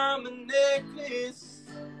diamond necklace,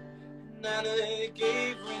 and I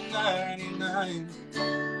gave her 99.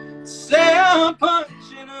 Say I'm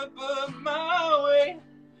punching above my weight.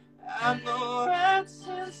 I know that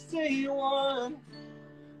since day one.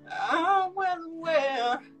 I'm well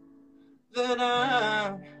aware that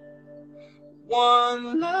I'm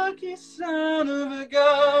one lucky son of a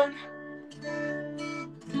gun.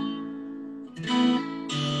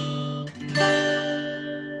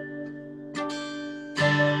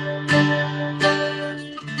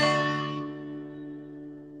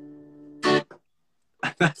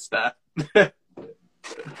 That's that.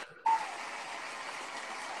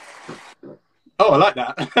 Oh, I like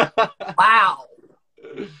that. Wow.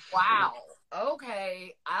 Wow.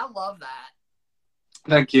 Okay. I love that.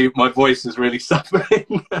 Thank you. My voice is really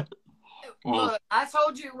suffering. Look, I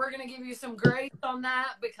told you we're going to give you some grace on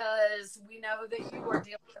that because we know that you are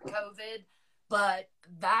dealing with COVID, but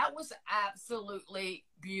that was absolutely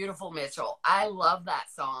beautiful, Mitchell. I love that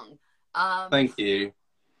song. Thank you.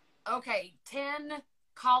 Okay, 10,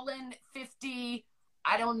 Colin, 50.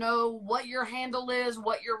 I don't know what your handle is,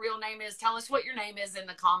 what your real name is. Tell us what your name is in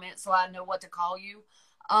the comments so I know what to call you.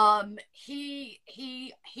 I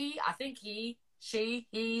think he,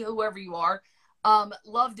 whoever you are,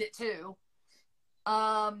 loved it too.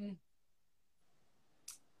 Cause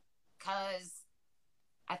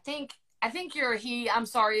I think you're a he, I'm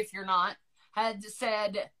sorry if you're not, had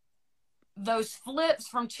said those flips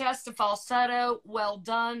from chest to falsetto, well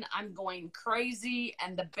done. I'm going crazy,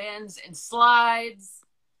 and the bends and slides.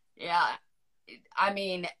 Yeah. I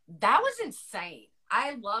mean, that was insane.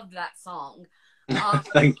 I loved that song.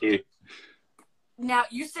 Thank you. Now,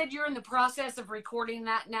 you said you're in the process of recording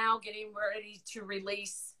that now, getting ready to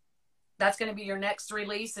release. That's going to be your next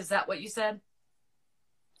release. Is that what you said?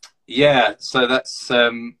 Yeah. So that's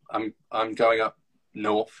I'm going up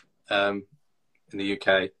north in the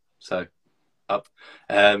UK. So up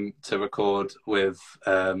to record with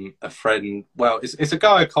a friend. Well, it's a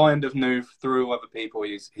guy I kind of knew through other people.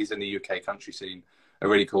 He's in the UK country scene. A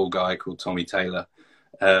really cool guy called Tommy Taylor.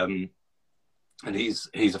 And he's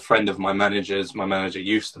a friend of my manager's. My manager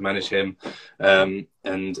used to manage him,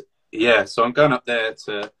 and yeah, so I'm going up there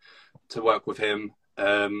to work with him,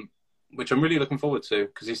 which I'm really looking forward to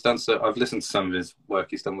because he's done so. I've listened to some of his work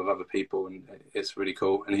he's done with other people, and it's really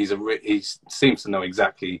cool. And he seems to know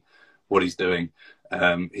exactly what he's doing.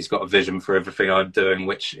 He's got a vision for everything I'm doing,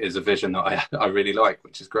 which is a vision that I really like,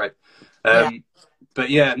 which is great. But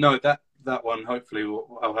yeah, no, that one hopefully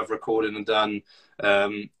I'll have recorded and done.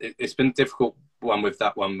 It's been a difficult one with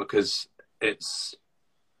that one because it's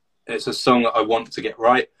a song that I want to get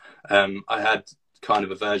right. I had kind of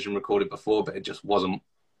a version recorded before, but it just wasn't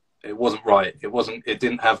right. It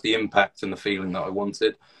didn't have the impact and the feeling that I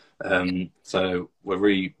wanted. So we're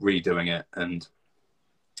redoing it, and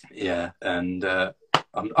yeah, and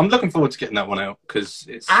I'm looking forward to getting that one out because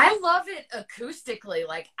I love it acoustically.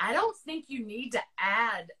 Like, I don't think you need to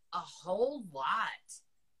add a whole lot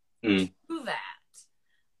to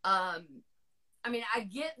that. I mean, I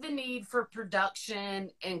get the need for production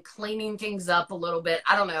and cleaning things up a little bit.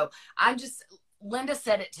 I don't know. Linda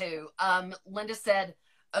said it too. Linda said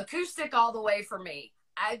acoustic all the way for me.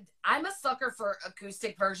 I'm a sucker for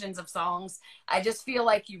acoustic versions of songs. I just feel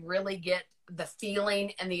like you really get the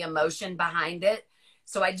feeling and the emotion behind it.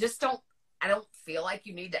 So I don't feel like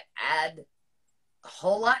you need to add a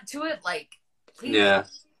whole lot to it. Like, please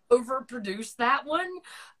overproduce that one.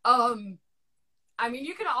 I mean,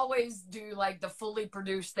 you can always do like the fully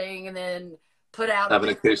produced thing and then put out have an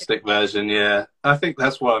acoustic version. Yeah, I think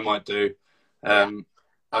that's what I might do.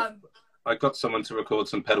 I got someone to record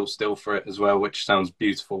some pedal steel for it as well, which sounds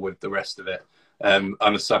beautiful with the rest of it. I'm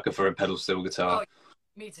a sucker for a pedal steel guitar. Oh,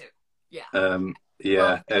 me too.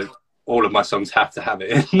 Yeah. All of my songs have to have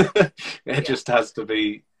it in. It just has to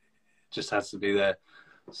be there.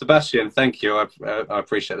 Sebastian, thank you. I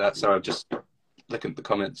appreciate that. So I'm just looking at the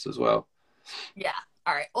comments as well. Yeah.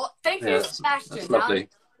 All right. Well, thank you, Sebastian. That's lovely.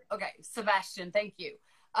 Okay, Sebastian, thank you.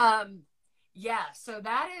 Yeah, so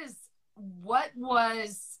that is what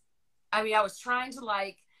was, I mean, I was trying to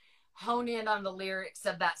like hone in on the lyrics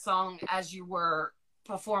of that song as you were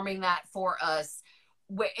performing that for us.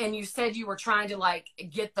 And you said you were trying to like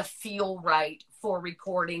get the feel right for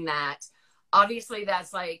recording that. Obviously,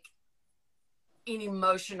 that's like an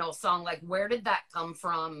emotional song. Like, where did that come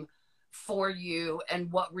from for you,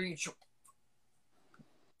 and what were you?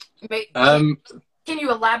 Can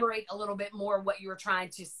you elaborate a little bit more what you were trying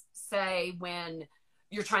to say when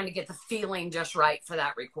you're trying to get the feeling just right for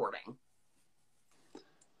that recording?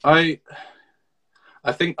 I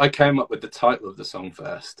think I came up with the title of the song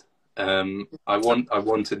first. I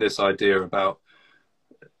wanted this idea about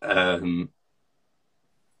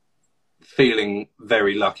feeling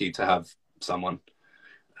very lucky to have someone,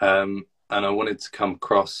 and I wanted to come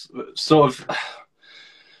across sort of.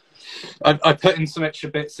 I put in some extra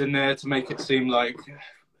bits in there to make it seem like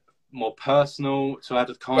more personal, to add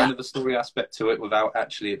a kind of a story aspect to it without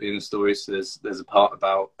actually it being a story. So there's a part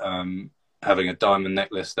about having a diamond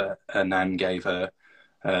necklace that her nan gave her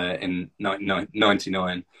in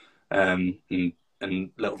 1999, and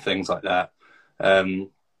little things like that.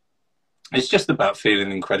 It's just about feeling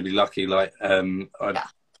incredibly lucky. Like I'm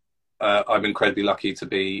incredibly lucky to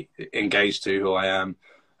be engaged to who I am.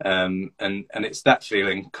 And it's that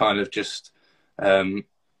feeling, kind of just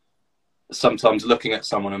sometimes looking at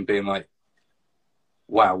someone and being like,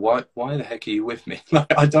 wow, why the heck are you with me?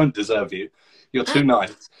 Like, I don't deserve you. You're too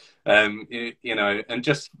nice. You know, and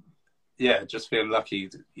just feeling lucky,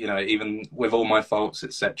 you know, even with all my faults,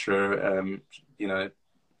 etc. You know,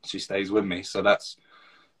 she stays with me. So that's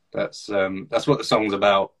what the song's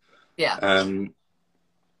about.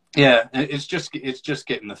 Yeah, it's just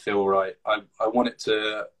getting the feel right. I want it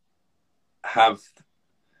to have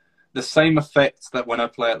the same effect that when I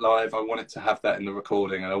play it live, I want it to have that in the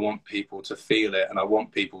recording, and I want people to feel it, and I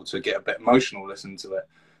want people to get a bit emotional listening to it.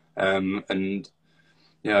 And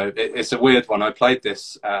you know, it's a weird one. I played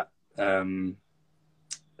this at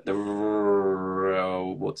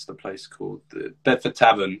what's the place called? The Bedford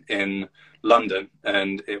Tavern in London,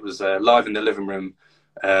 and it was live in the living room,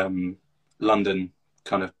 London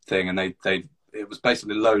kind of thing, and it was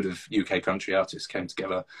basically a load of UK country artists came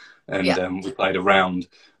together and we played a round.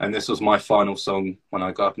 And this was my final song when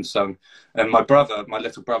I got up and sung. And my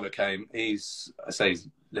little brother came. I say he's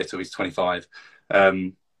little, he's 25.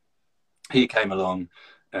 He came along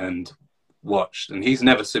and watched, and he's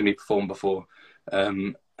never seen me perform before.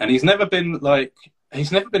 And he's never been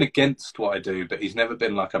against what I do, but he's never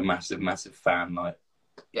been like a massive fan. Like,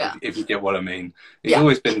 if you get what I mean. He's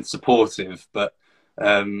always been supportive, but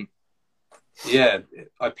I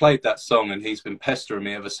played that song, and he's been pestering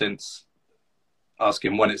me ever since,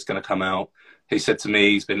 asking when it's going to come out. He said to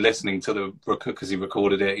me he's been listening to because he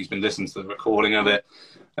recorded it. He's been listening to the recording of it.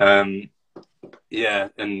 And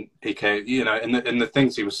he came, and the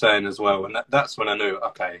things he was saying as well. And that's when I knew,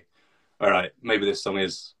 okay, all right, maybe there's something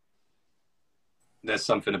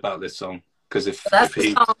about this song. Because if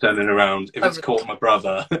he's turning around, if it's caught my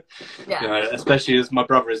brother, especially as my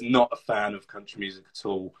brother is not a fan of country music at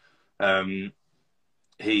all,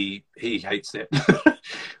 he hates it.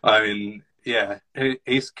 I mean,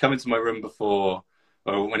 he's come into my room before,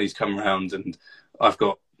 or when he's come around, and I've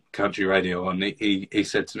got country radio on. He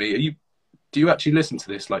said to me, do you actually listen to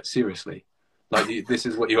this? Like, seriously? Like, this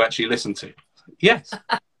is what you actually listen to? Yes.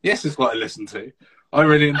 Yes, is what I listen to. I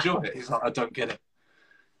really enjoy it. He's like, I don't get it.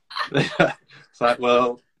 It's like,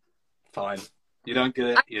 well, fine. You don't get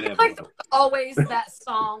it. You never will. Always that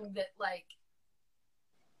song that like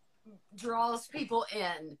draws people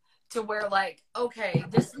in to where like, okay,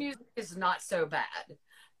 this music is not so bad.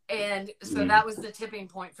 And so that was the tipping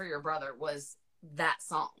point for your brother, was that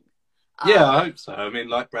song. Yeah, I hope so. I mean,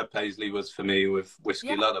 like Brad Paisley was for me with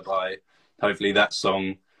Whiskey Lullaby. Hopefully that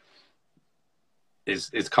song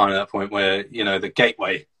is kind of that point where, the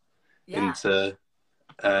gateway into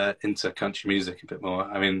country music a bit more.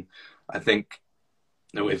 I mean, I think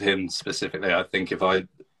with him specifically, I think if I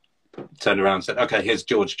turned around and said, okay, here's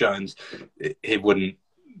George Jones, he wouldn't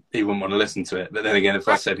want to listen to it. But then again, if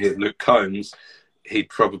I said here's Luke Combs, he'd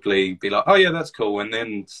probably be like, oh yeah, that's cool, and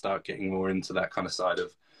then start getting more into that kind of side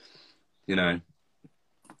of,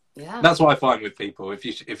 that's what I find with people. If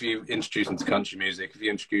you introduce them to country music, if you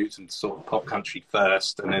introduce them to sort of pop country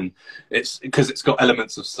first, and then it's because it's got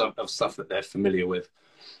elements of stuff that they're familiar with.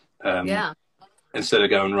 Instead of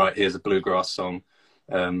going, right, here's a bluegrass song,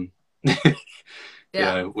 with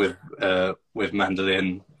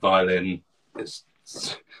mandolin, violin, it's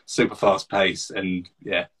super fast pace and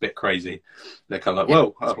a bit crazy. They're kind of like,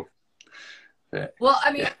 whoa. Oh. Yeah. Well,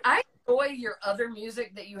 I mean, I enjoy your other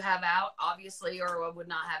music that you have out, obviously, or I would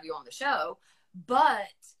not have you on the show. But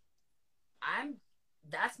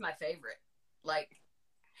that's my favorite. Like,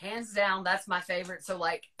 hands down, that's my favorite. So,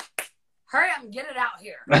 like, hurry up and get it out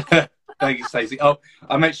here. Thank you, Stacey. Oh,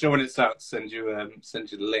 I'll make sure when it's out, send you the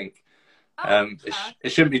link.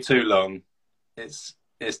 It shouldn't be too long. It's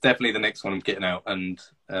definitely the next one I'm getting out, and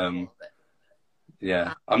I'm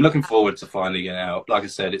looking forward to finally getting out. Like I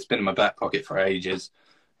said, it's been in my back pocket for ages,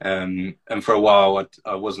 and for a while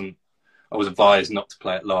I was advised not to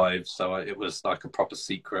play it live, so it was like a proper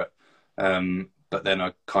secret. But then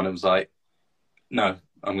I kind of was like, no,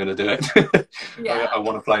 I'm going to do it. I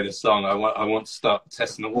want to play this song. I want to start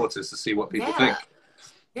testing the waters to see what people think.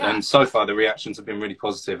 Yeah. And so far the reactions have been really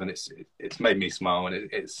positive, and it's made me smile, and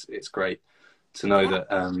it's great to know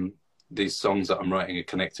that these songs that I'm writing are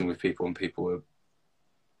connecting with people, and people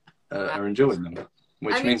are enjoying them,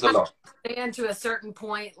 which means a lot. And to a certain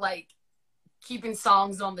point, like keeping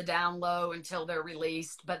songs on the down low until they're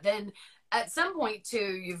released, but then at some point too,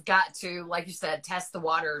 you've got to, like you said, test the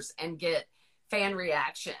waters and get fan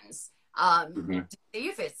reactions to see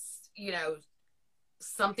if it's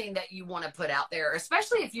something that you want to put out there,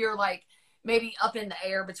 especially if you're like maybe up in the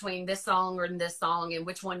air between this song or this song and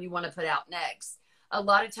which one you want to put out next. A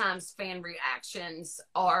lot of times fan reactions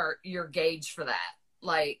are your gauge for that.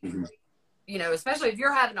 Like, especially if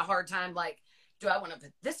you're having a hard time, like, do I want to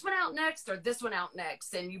put this one out next or this one out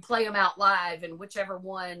next? And you play them out live, and whichever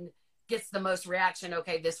one gets the most reaction,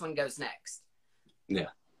 okay, this one goes next. Yeah.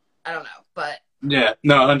 I don't know, but. Yeah,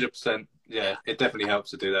 no, 100%. Yeah, it definitely helps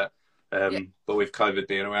to do that. But with COVID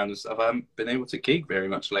being around and stuff, I haven't been able to gig very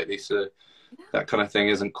much lately, so that kind of thing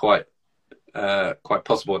isn't quite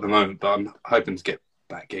possible at the moment. But I'm hoping to get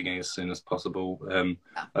back gigging as soon as possible.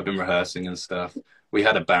 I've been rehearsing and stuff. We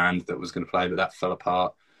had a band that was going to play, but that fell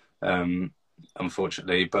apart,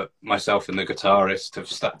 unfortunately. But myself and the guitarist have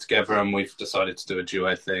stuck together, and we've decided to do a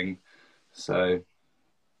duo thing. So,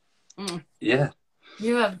 yeah.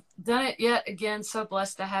 You have done it yet again. So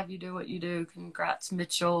blessed to have you do what you do. Congrats,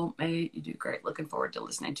 Mitchell. May you do great. Looking forward to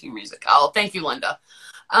listening to your music. Oh, thank you, Linda.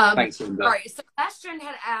 Thanks, Linda. All right. So Sebastian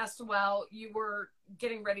had asked while you were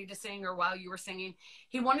getting ready to sing or while you were singing,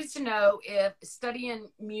 he wanted to know if studying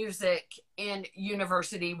music in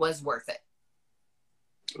university was worth it.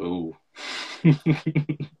 Ooh.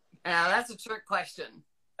 Now, that's a trick question.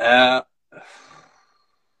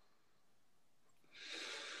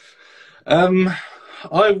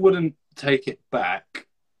 I wouldn't take it back.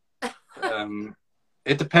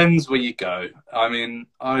 It depends where you go. I mean,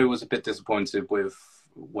 I was a bit disappointed with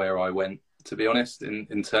where I went, to be honest,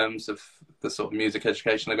 in terms of the sort of music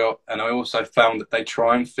education I got. And I also found that they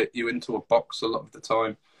try and fit you into a box a lot of the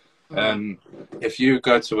time. If you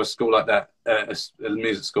go to a school like that, a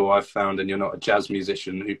music school I've found, and you're not a jazz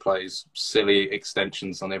musician who plays silly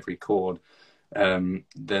extensions on every chord,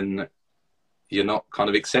 then you're not kind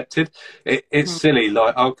of accepted. It's silly.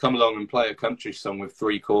 Like, I'll come along and play a country song with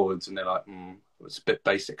 3 chords, and they're like, it's a bit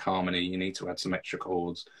basic harmony. You need to add some extra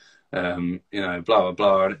chords, you know, blah, blah,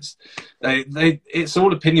 blah. And it's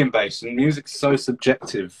all opinion based, and music's so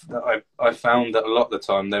subjective that I found that a lot of the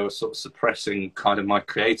time they were sort of suppressing kind of my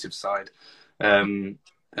creative side. And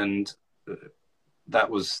that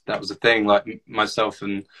was a thing. Like, myself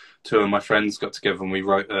and 2 of my friends got together and we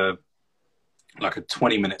wrote a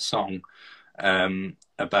 20-minute song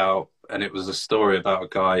about, and it was a story about a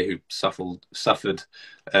guy who suffered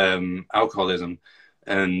alcoholism,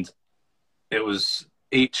 and it was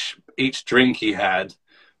each drink he had,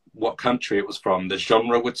 what country it was from, the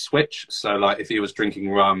genre would switch. So like, if he was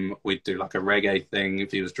drinking rum, we'd do like a reggae thing.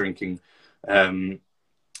 If he was drinking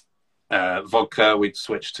vodka, we'd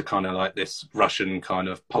switch to kind of like this Russian kind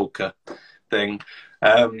of polka thing.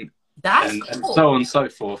 That's and cool. so on and so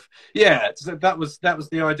forth. Yeah, so that was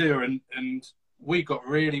the idea, and we got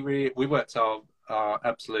really we worked our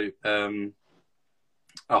absolute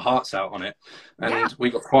our hearts out on it, and we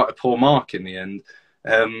got quite a poor mark in the end,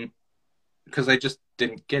 because they just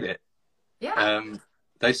didn't get it.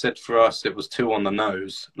 They said for us it was too on the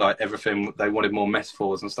nose, like everything. They wanted more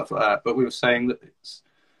metaphors and stuff like that, but we were saying that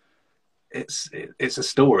it's a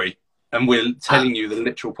story, and we're telling you the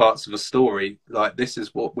literal parts of a story. Like, this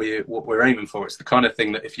is what we're aiming for. It's the kind of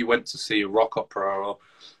thing that if you went to see a rock opera or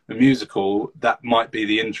a musical, that might be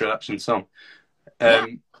the introduction song.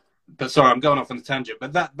 But sorry, I'm going off on a tangent.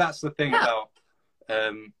 But that's the thing about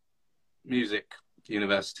music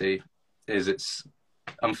university, is it's,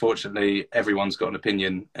 unfortunately, everyone's got an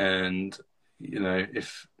opinion, and you know,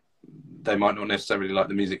 if they might not necessarily like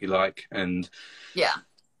the music you like, and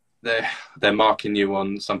they're marking you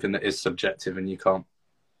on something that is subjective, and you can't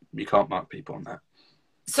mark people on that.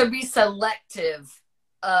 So be selective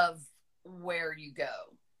of where you go.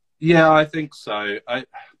 Yeah, I think so. I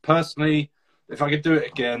personally, if I could do it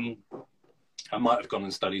again, I might have gone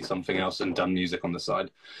and studied something else and done music on the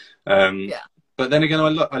side. But then again,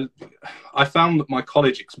 I found that my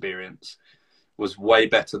college experience was way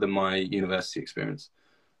better than my university experience.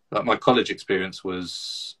 Like, my college experience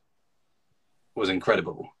was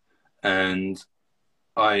incredible, and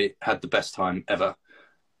I had the best time ever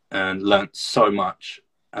and learnt so much.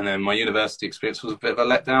 And then my university experience was a bit of a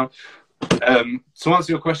letdown. To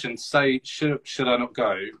answer your question, say, should I not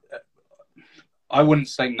go? I wouldn't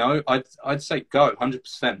say no. I'd say go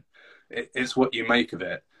 100%. It's what you make of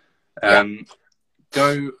it.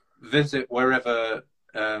 Go visit whatever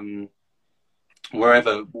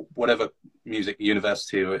music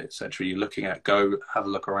university or etc. you're looking at. Go have a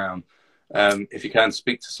look around. If you can,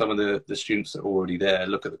 speak to some of the students that are already there.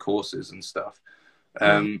 Look at the courses and stuff.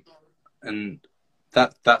 And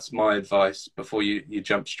that's my advice before you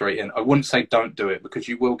jump straight in. I wouldn't say don't do it, because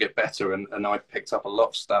you will get better. And I picked up a lot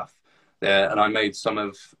of stuff there, and I made some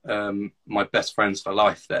of my best friends for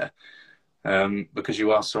life there, because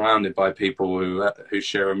you are surrounded by people who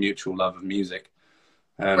share a mutual love of music.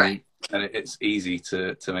 And it's easy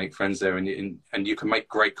to make friends there, and you can make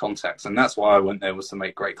great contacts. And that's why I went there, was to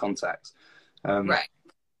make great contacts.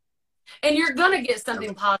 And you're going to get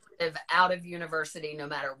something positive out of university no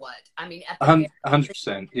matter what. I mean,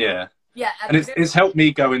 100%, yeah. Yeah. And it's helped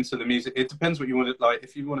me go into the music. It depends what you want to, like,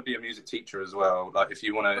 if you want to be a music teacher as well, like if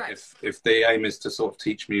you want to, if the aim is to sort of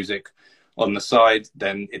teach music on the side,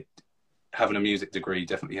 then having a music degree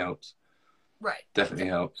definitely helps. Definitely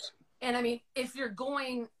helps. And I mean, if your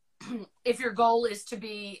goal is to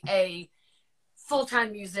be a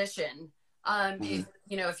full-time musician,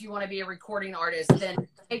 if you want to be a recording artist, then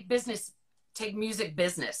take music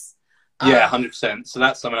business. Yeah, 100%. So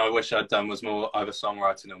that's something I wish I'd done, was more either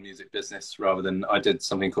songwriting or music business, rather than I did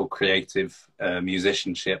something called creative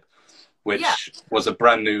musicianship, Yeah. which was a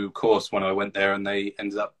brand new course when I went there, and they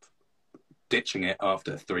ended up ditching it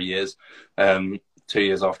after 3 years, 2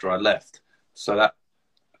 years after I left. So that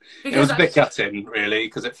it was a bit gutting, really,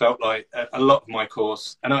 because it felt like a lot of my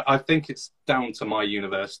course, and I think it's down to my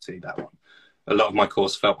university, that one. A lot of my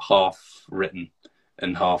course felt half written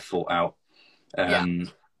and half thought out.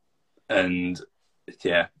 And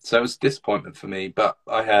yeah, so it was a disappointment for me, but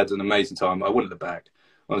I had an amazing time. I wouldn't look back.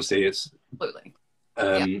 Honestly, it's absolutely.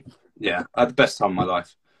 Yeah, I had the best time of my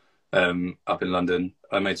life up in London.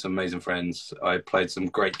 I made some amazing friends. I played some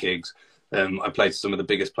great gigs. I played some of the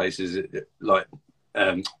biggest places, like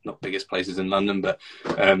not biggest places in London, but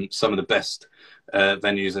some of the best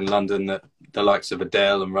venues in London that the likes of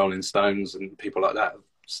Adele and Rolling Stones and people like that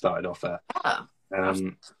started off at.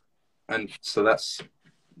 And so that's,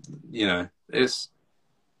 you know, it's...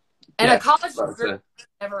 And a college degree is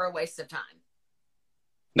never a waste of time.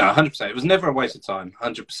 No, 100%. It was never a waste of time,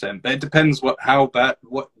 100%. But it depends what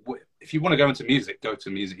if you want to go into music, go to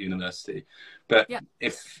music university. But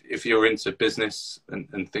if you're into business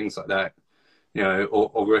and things like that, you know,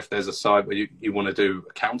 or if there's a side where you want to do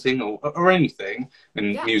accounting or anything,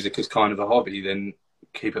 and music is kind of a hobby, then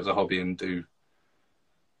keep it as a hobby and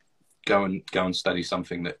go and study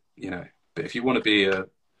something that, you know. But if you want to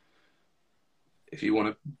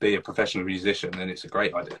be a professional musician, then it's a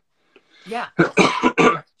great idea. Yeah.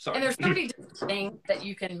 And there's so many different things that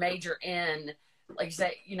you can major in. Like you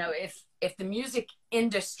say, you know, if the music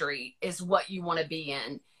industry is what you want to be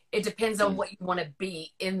in, it depends on what you want to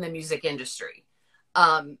be in the music industry,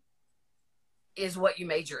 is what you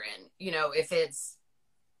major in. You know, if it's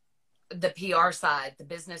the PR side, the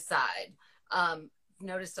business side.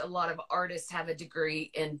 Noticed a lot of artists have a degree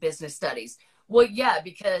in business studies. Well, yeah,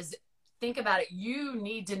 because think about it. You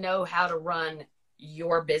need to know how to run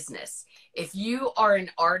your business. If you are an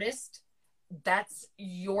artist, that's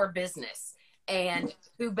your business. And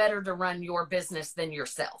who better to run your business than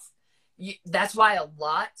yourself? That's why a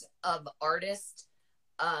lot of artists,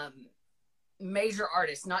 major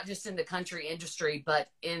artists, not just in the country industry, but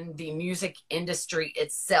in the music industry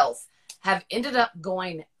itself, have ended up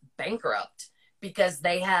going bankrupt because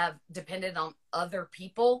they have depended on other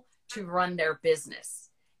people to run their business,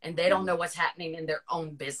 and they don't know what's happening in their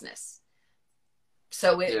own business.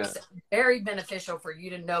 So it's very beneficial for you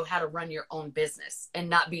to know how to run your own business and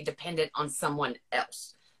not be dependent on someone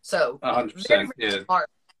else. So 100%, very smart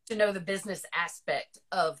to know the business aspect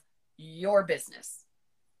of your business,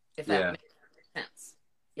 if that makes sense.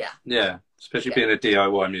 Yeah, especially being a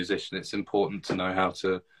DIY musician, it's important to know how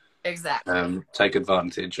to take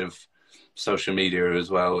advantage of social media as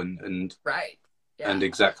well, and and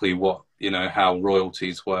exactly what, you know, how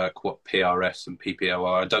royalties work, what PRS and PPO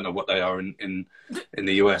are. I don't know what they are in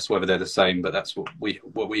the US, whether they're the same, but that's what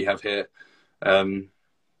we have here, and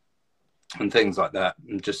things like that.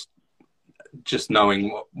 And just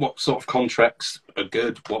knowing what sort of contracts are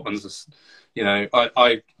good, what ones are, you know.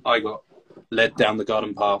 I got led down the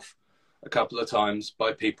garden path a couple of times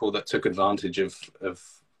by people that took advantage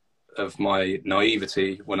of my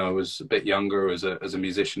naivety when I was a bit younger as a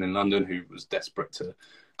musician in London, who was desperate to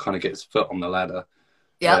kind of get his foot on the ladder.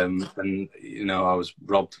 And, you know, I was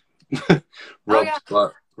robbed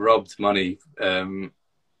money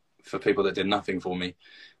for people that did nothing for me.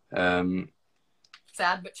 Sad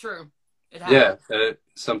but true. It happens.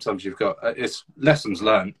 Sometimes you've got, it's lessons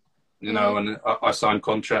learned, you know, and I signed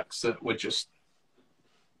contracts that were just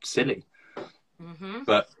silly.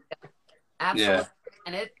 But absolutely.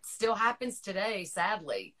 And it still happens today,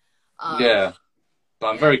 sadly. But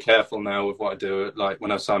I'm very careful now with what I do. Like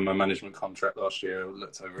when I signed my management contract last year, I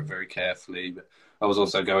looked over it very carefully. But I was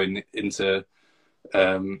also going into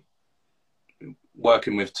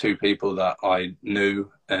working with two people that I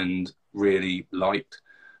knew and really liked,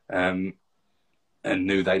 and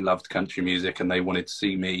knew they loved country music, and they wanted to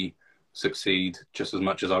see me succeed just as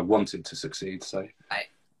much as I wanted to succeed. So,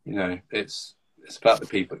 you know, it's about the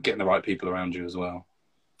people, getting the right people around you as well.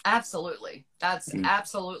 Absolutely. That's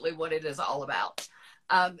absolutely what it is all about.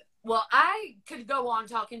 Well, I could go on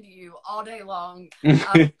talking to you all day long,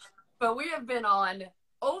 but we have been on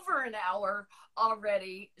over an hour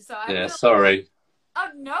already. So sorry. Oh,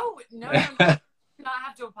 no, you do not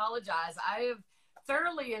have to apologize. I have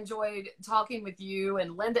thoroughly enjoyed talking with you,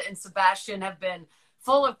 and Linda and Sebastian have been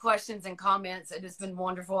full of questions and comments. It has been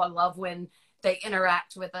wonderful. I love when they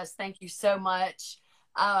interact with us. Thank you so much.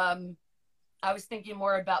 I was thinking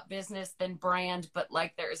more about business than brand, but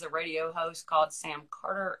like there is a radio host called Sam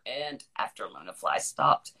Carter, and after Luna Fly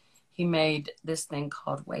stopped, he made this thing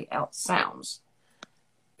called Way Out Sounds.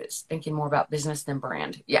 It's thinking more about business than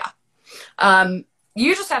brand. Yeah.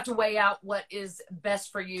 You just have to weigh out what is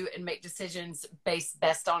best for you and make decisions based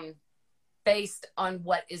on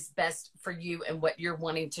what is best for you and what you're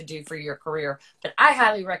wanting to do for your career. But I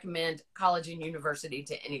highly recommend college and university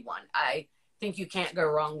to anyone. I think you can't go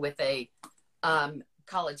wrong with a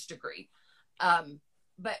college degree.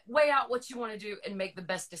 But weigh out what you want to do and make the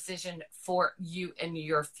best decision for you and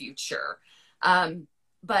your future.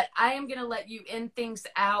 But I am going to let you end things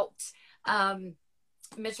out,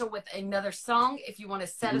 Mitchell, with another song. If you want to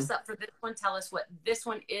set us up for this one, tell us what this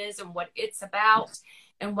one is and what it's about.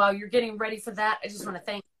 And while you're getting ready for that, I just want to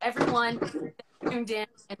thank everyone that tuned in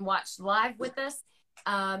and watched live with us.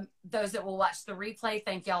 Those that will watch the replay,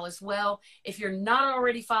 thank y'all as well. If you're not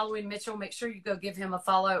already following Mitchell, make sure you go give him a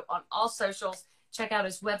follow on all socials. Check out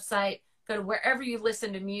his website. Go to wherever you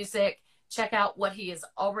listen to music. Check out what he has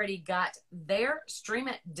already got there. Stream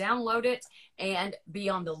it, download it, and be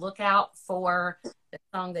on the lookout for the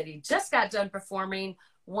song that he just got done performing,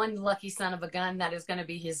 One Lucky Son of a Gun. That is going to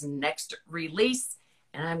be his next release.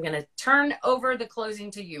 And I'm going to turn over the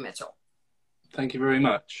closing to you, Mitchell. Thank you very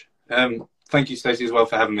much. Thank you, Stacey, as well,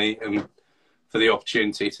 for having me and for the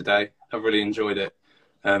opportunity today. I really enjoyed it.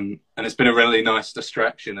 And it's been a really nice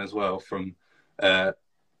distraction as well from the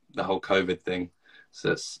whole COVID thing.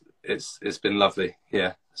 So it's been lovely.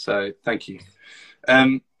 Yeah. So thank you.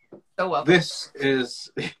 So welcome. This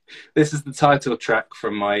is the title track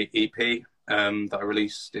from my EP that I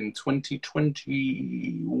released in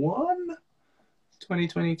 2021.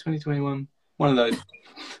 2020, 2021, one of those.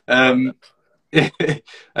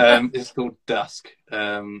 It's called Dusk.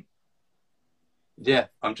 Yeah,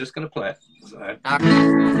 I'm just gonna play it. So.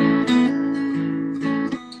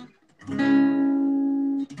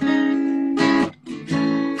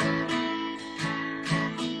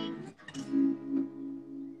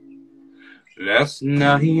 Last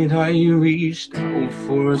night I reached out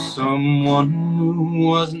for someone who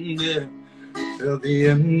wasn't there. Felt the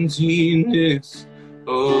emptiness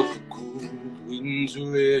of the cold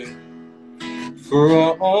winter air.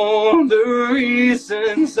 For all the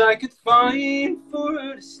reasons I could find for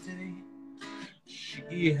her to stay,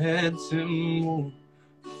 she had to move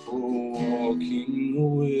for walking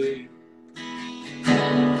away.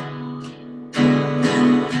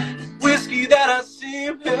 Whiskey that I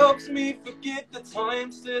sip helps me forget the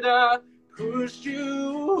times that I pushed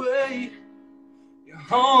you away. You're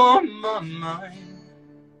on my mind.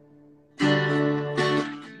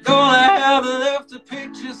 All I have left are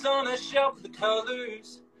pictures on a shelf. The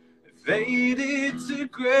colors faded to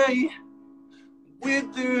gray,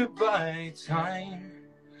 withered by time.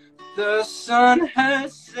 The sun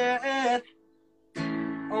has set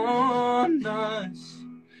on us.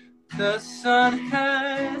 The sun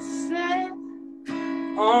has set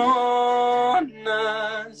on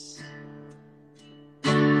us.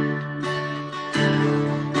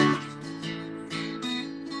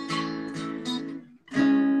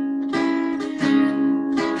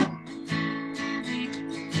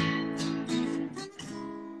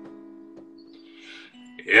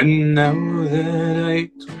 And now that I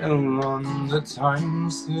dwell on the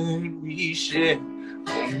times that we shared,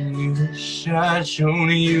 only wish I'd shown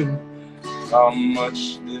you how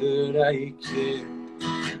much that I care.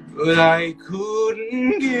 But I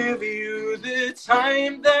couldn't give you the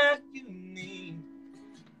time that you need.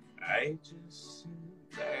 I just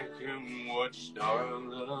sit back and watched our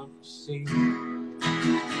love sing.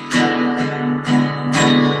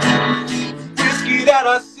 Whiskey that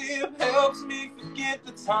I sip helps me forget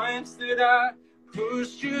the times that I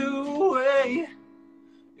pushed you away.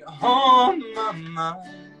 You're on my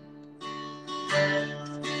mind.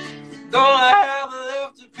 All I have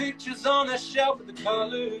left are pictures on a shelf with the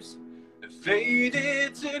colors that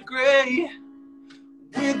faded to gray,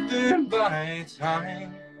 withered by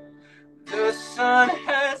time. The sun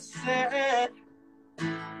has set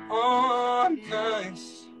on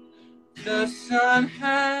us. The sun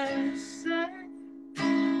has set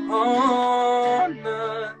on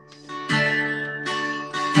us.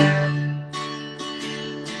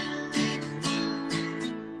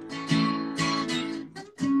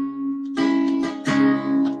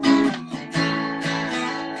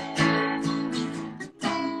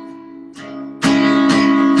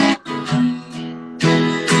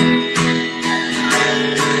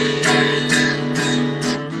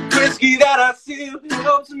 Whiskey that I sip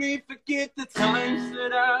helps me forget the times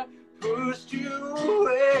that I pushed you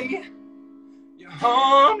away. You're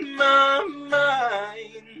on my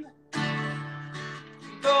mind.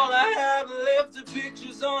 And all I have left are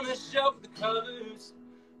pictures on a shelf. The colors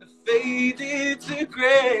have faded to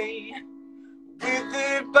gray,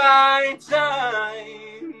 withered by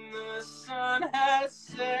time. The sun has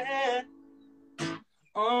set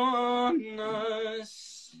on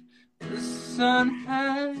us. The sun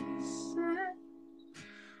has set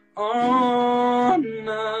on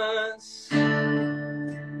us.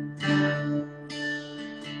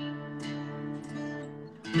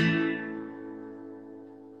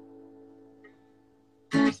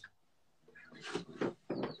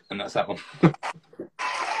 And that's that one.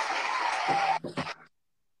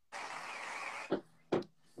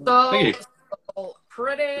 So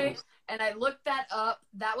pretty. And I looked that up.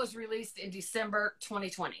 That was released in December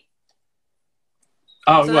 2020.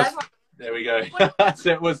 Oh, so it was. There we go.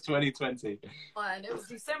 So it was 2020. And it was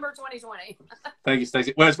December 2020. Thank you,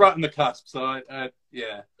 Stacey. Well, it's right on the cusp. So,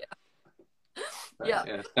 yeah.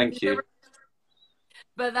 Yeah. Thank you.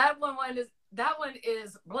 But that one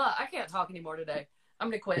is blah. I can't talk anymore today. I'm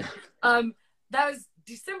gonna quit. That was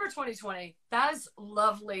December 2020. That is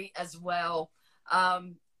lovely as well.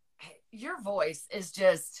 Your voice is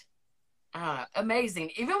just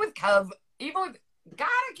amazing. Even with God,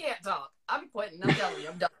 I can't talk. I'm quitting. I'm telling you,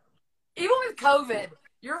 I'm done. Even with COVID,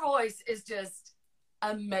 your voice is just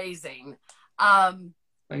amazing.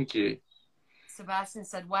 Thank you. Sebastian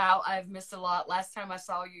said, "Wow, I've missed a lot. Last time I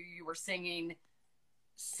saw you, you were singing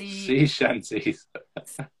sea shanties."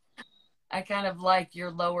 I kind of like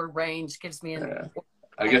your lower range. Gives me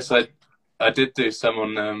I guess I did do some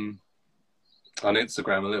on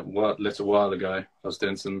Instagram a little while ago. I was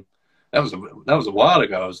doing some. That was a while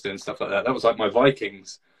ago. I was doing stuff like that. That was like my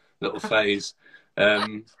Vikings little phase.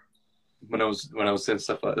 When I was doing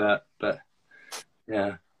stuff like that. But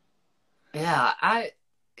yeah.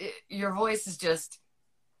 Your voice is just.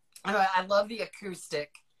 I love the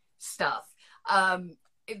acoustic stuff.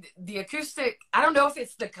 The acoustic. I don't know if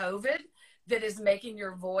it's the COVID that is making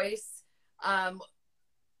your voice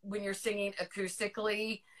when you're singing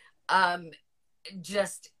acoustically.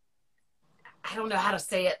 Just, I don't know how to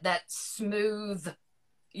say it, that smooth,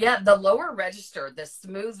 the lower register, the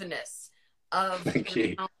smoothness of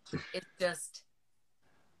you. It's just,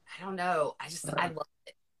 I don't know. I love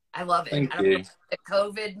it. I love it. Thank I don't you. know if the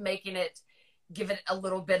COVID making give it a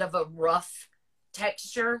little bit of a rough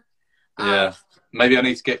texture. Yeah. Maybe I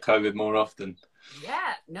need to get COVID more often.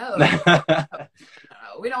 Yeah, no.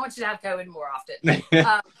 We don't want you to have COVID more often.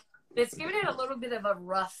 It's giving it a little bit of a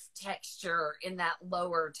rough texture in that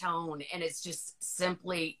lower tone, and it's just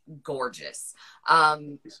simply gorgeous.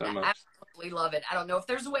 Thank you so much. I absolutely love it. I don't know if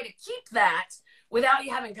there's a way to keep that without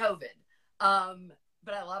you having COVID,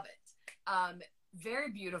 but I love it.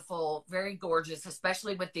 Very beautiful, very gorgeous,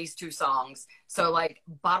 especially with these two songs. So, like,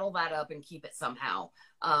 bottle that up and keep it somehow.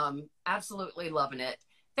 Absolutely loving it.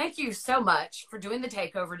 Thank you so much for doing the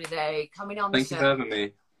takeover today, coming on the show. Thank you for having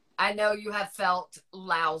me. I know you have felt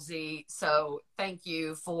lousy, so thank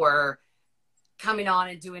you for coming on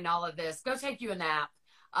and doing all of this. Go take you a nap.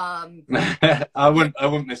 I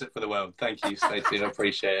wouldn't miss it for the world. Thank you, Stacey. I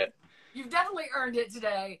appreciate it. You've definitely earned it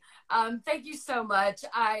today. Thank you so much.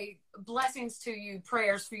 Blessings to you,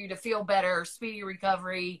 prayers for you to feel better, speedy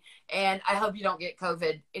recovery, and I hope you don't get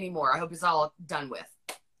COVID anymore. I hope it's all done with.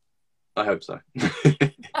 I hope so.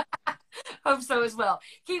 Hope so as well.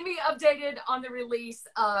 Keep me updated on the release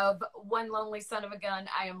of One Lonely Son of a Gun.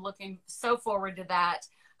 I am looking so forward to that.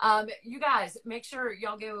 You guys, make sure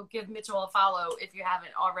y'all go give Mitchell a follow if you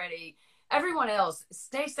haven't already. Everyone else,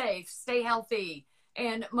 stay safe, stay healthy,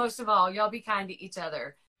 and most of all, y'all be kind to each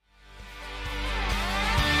other.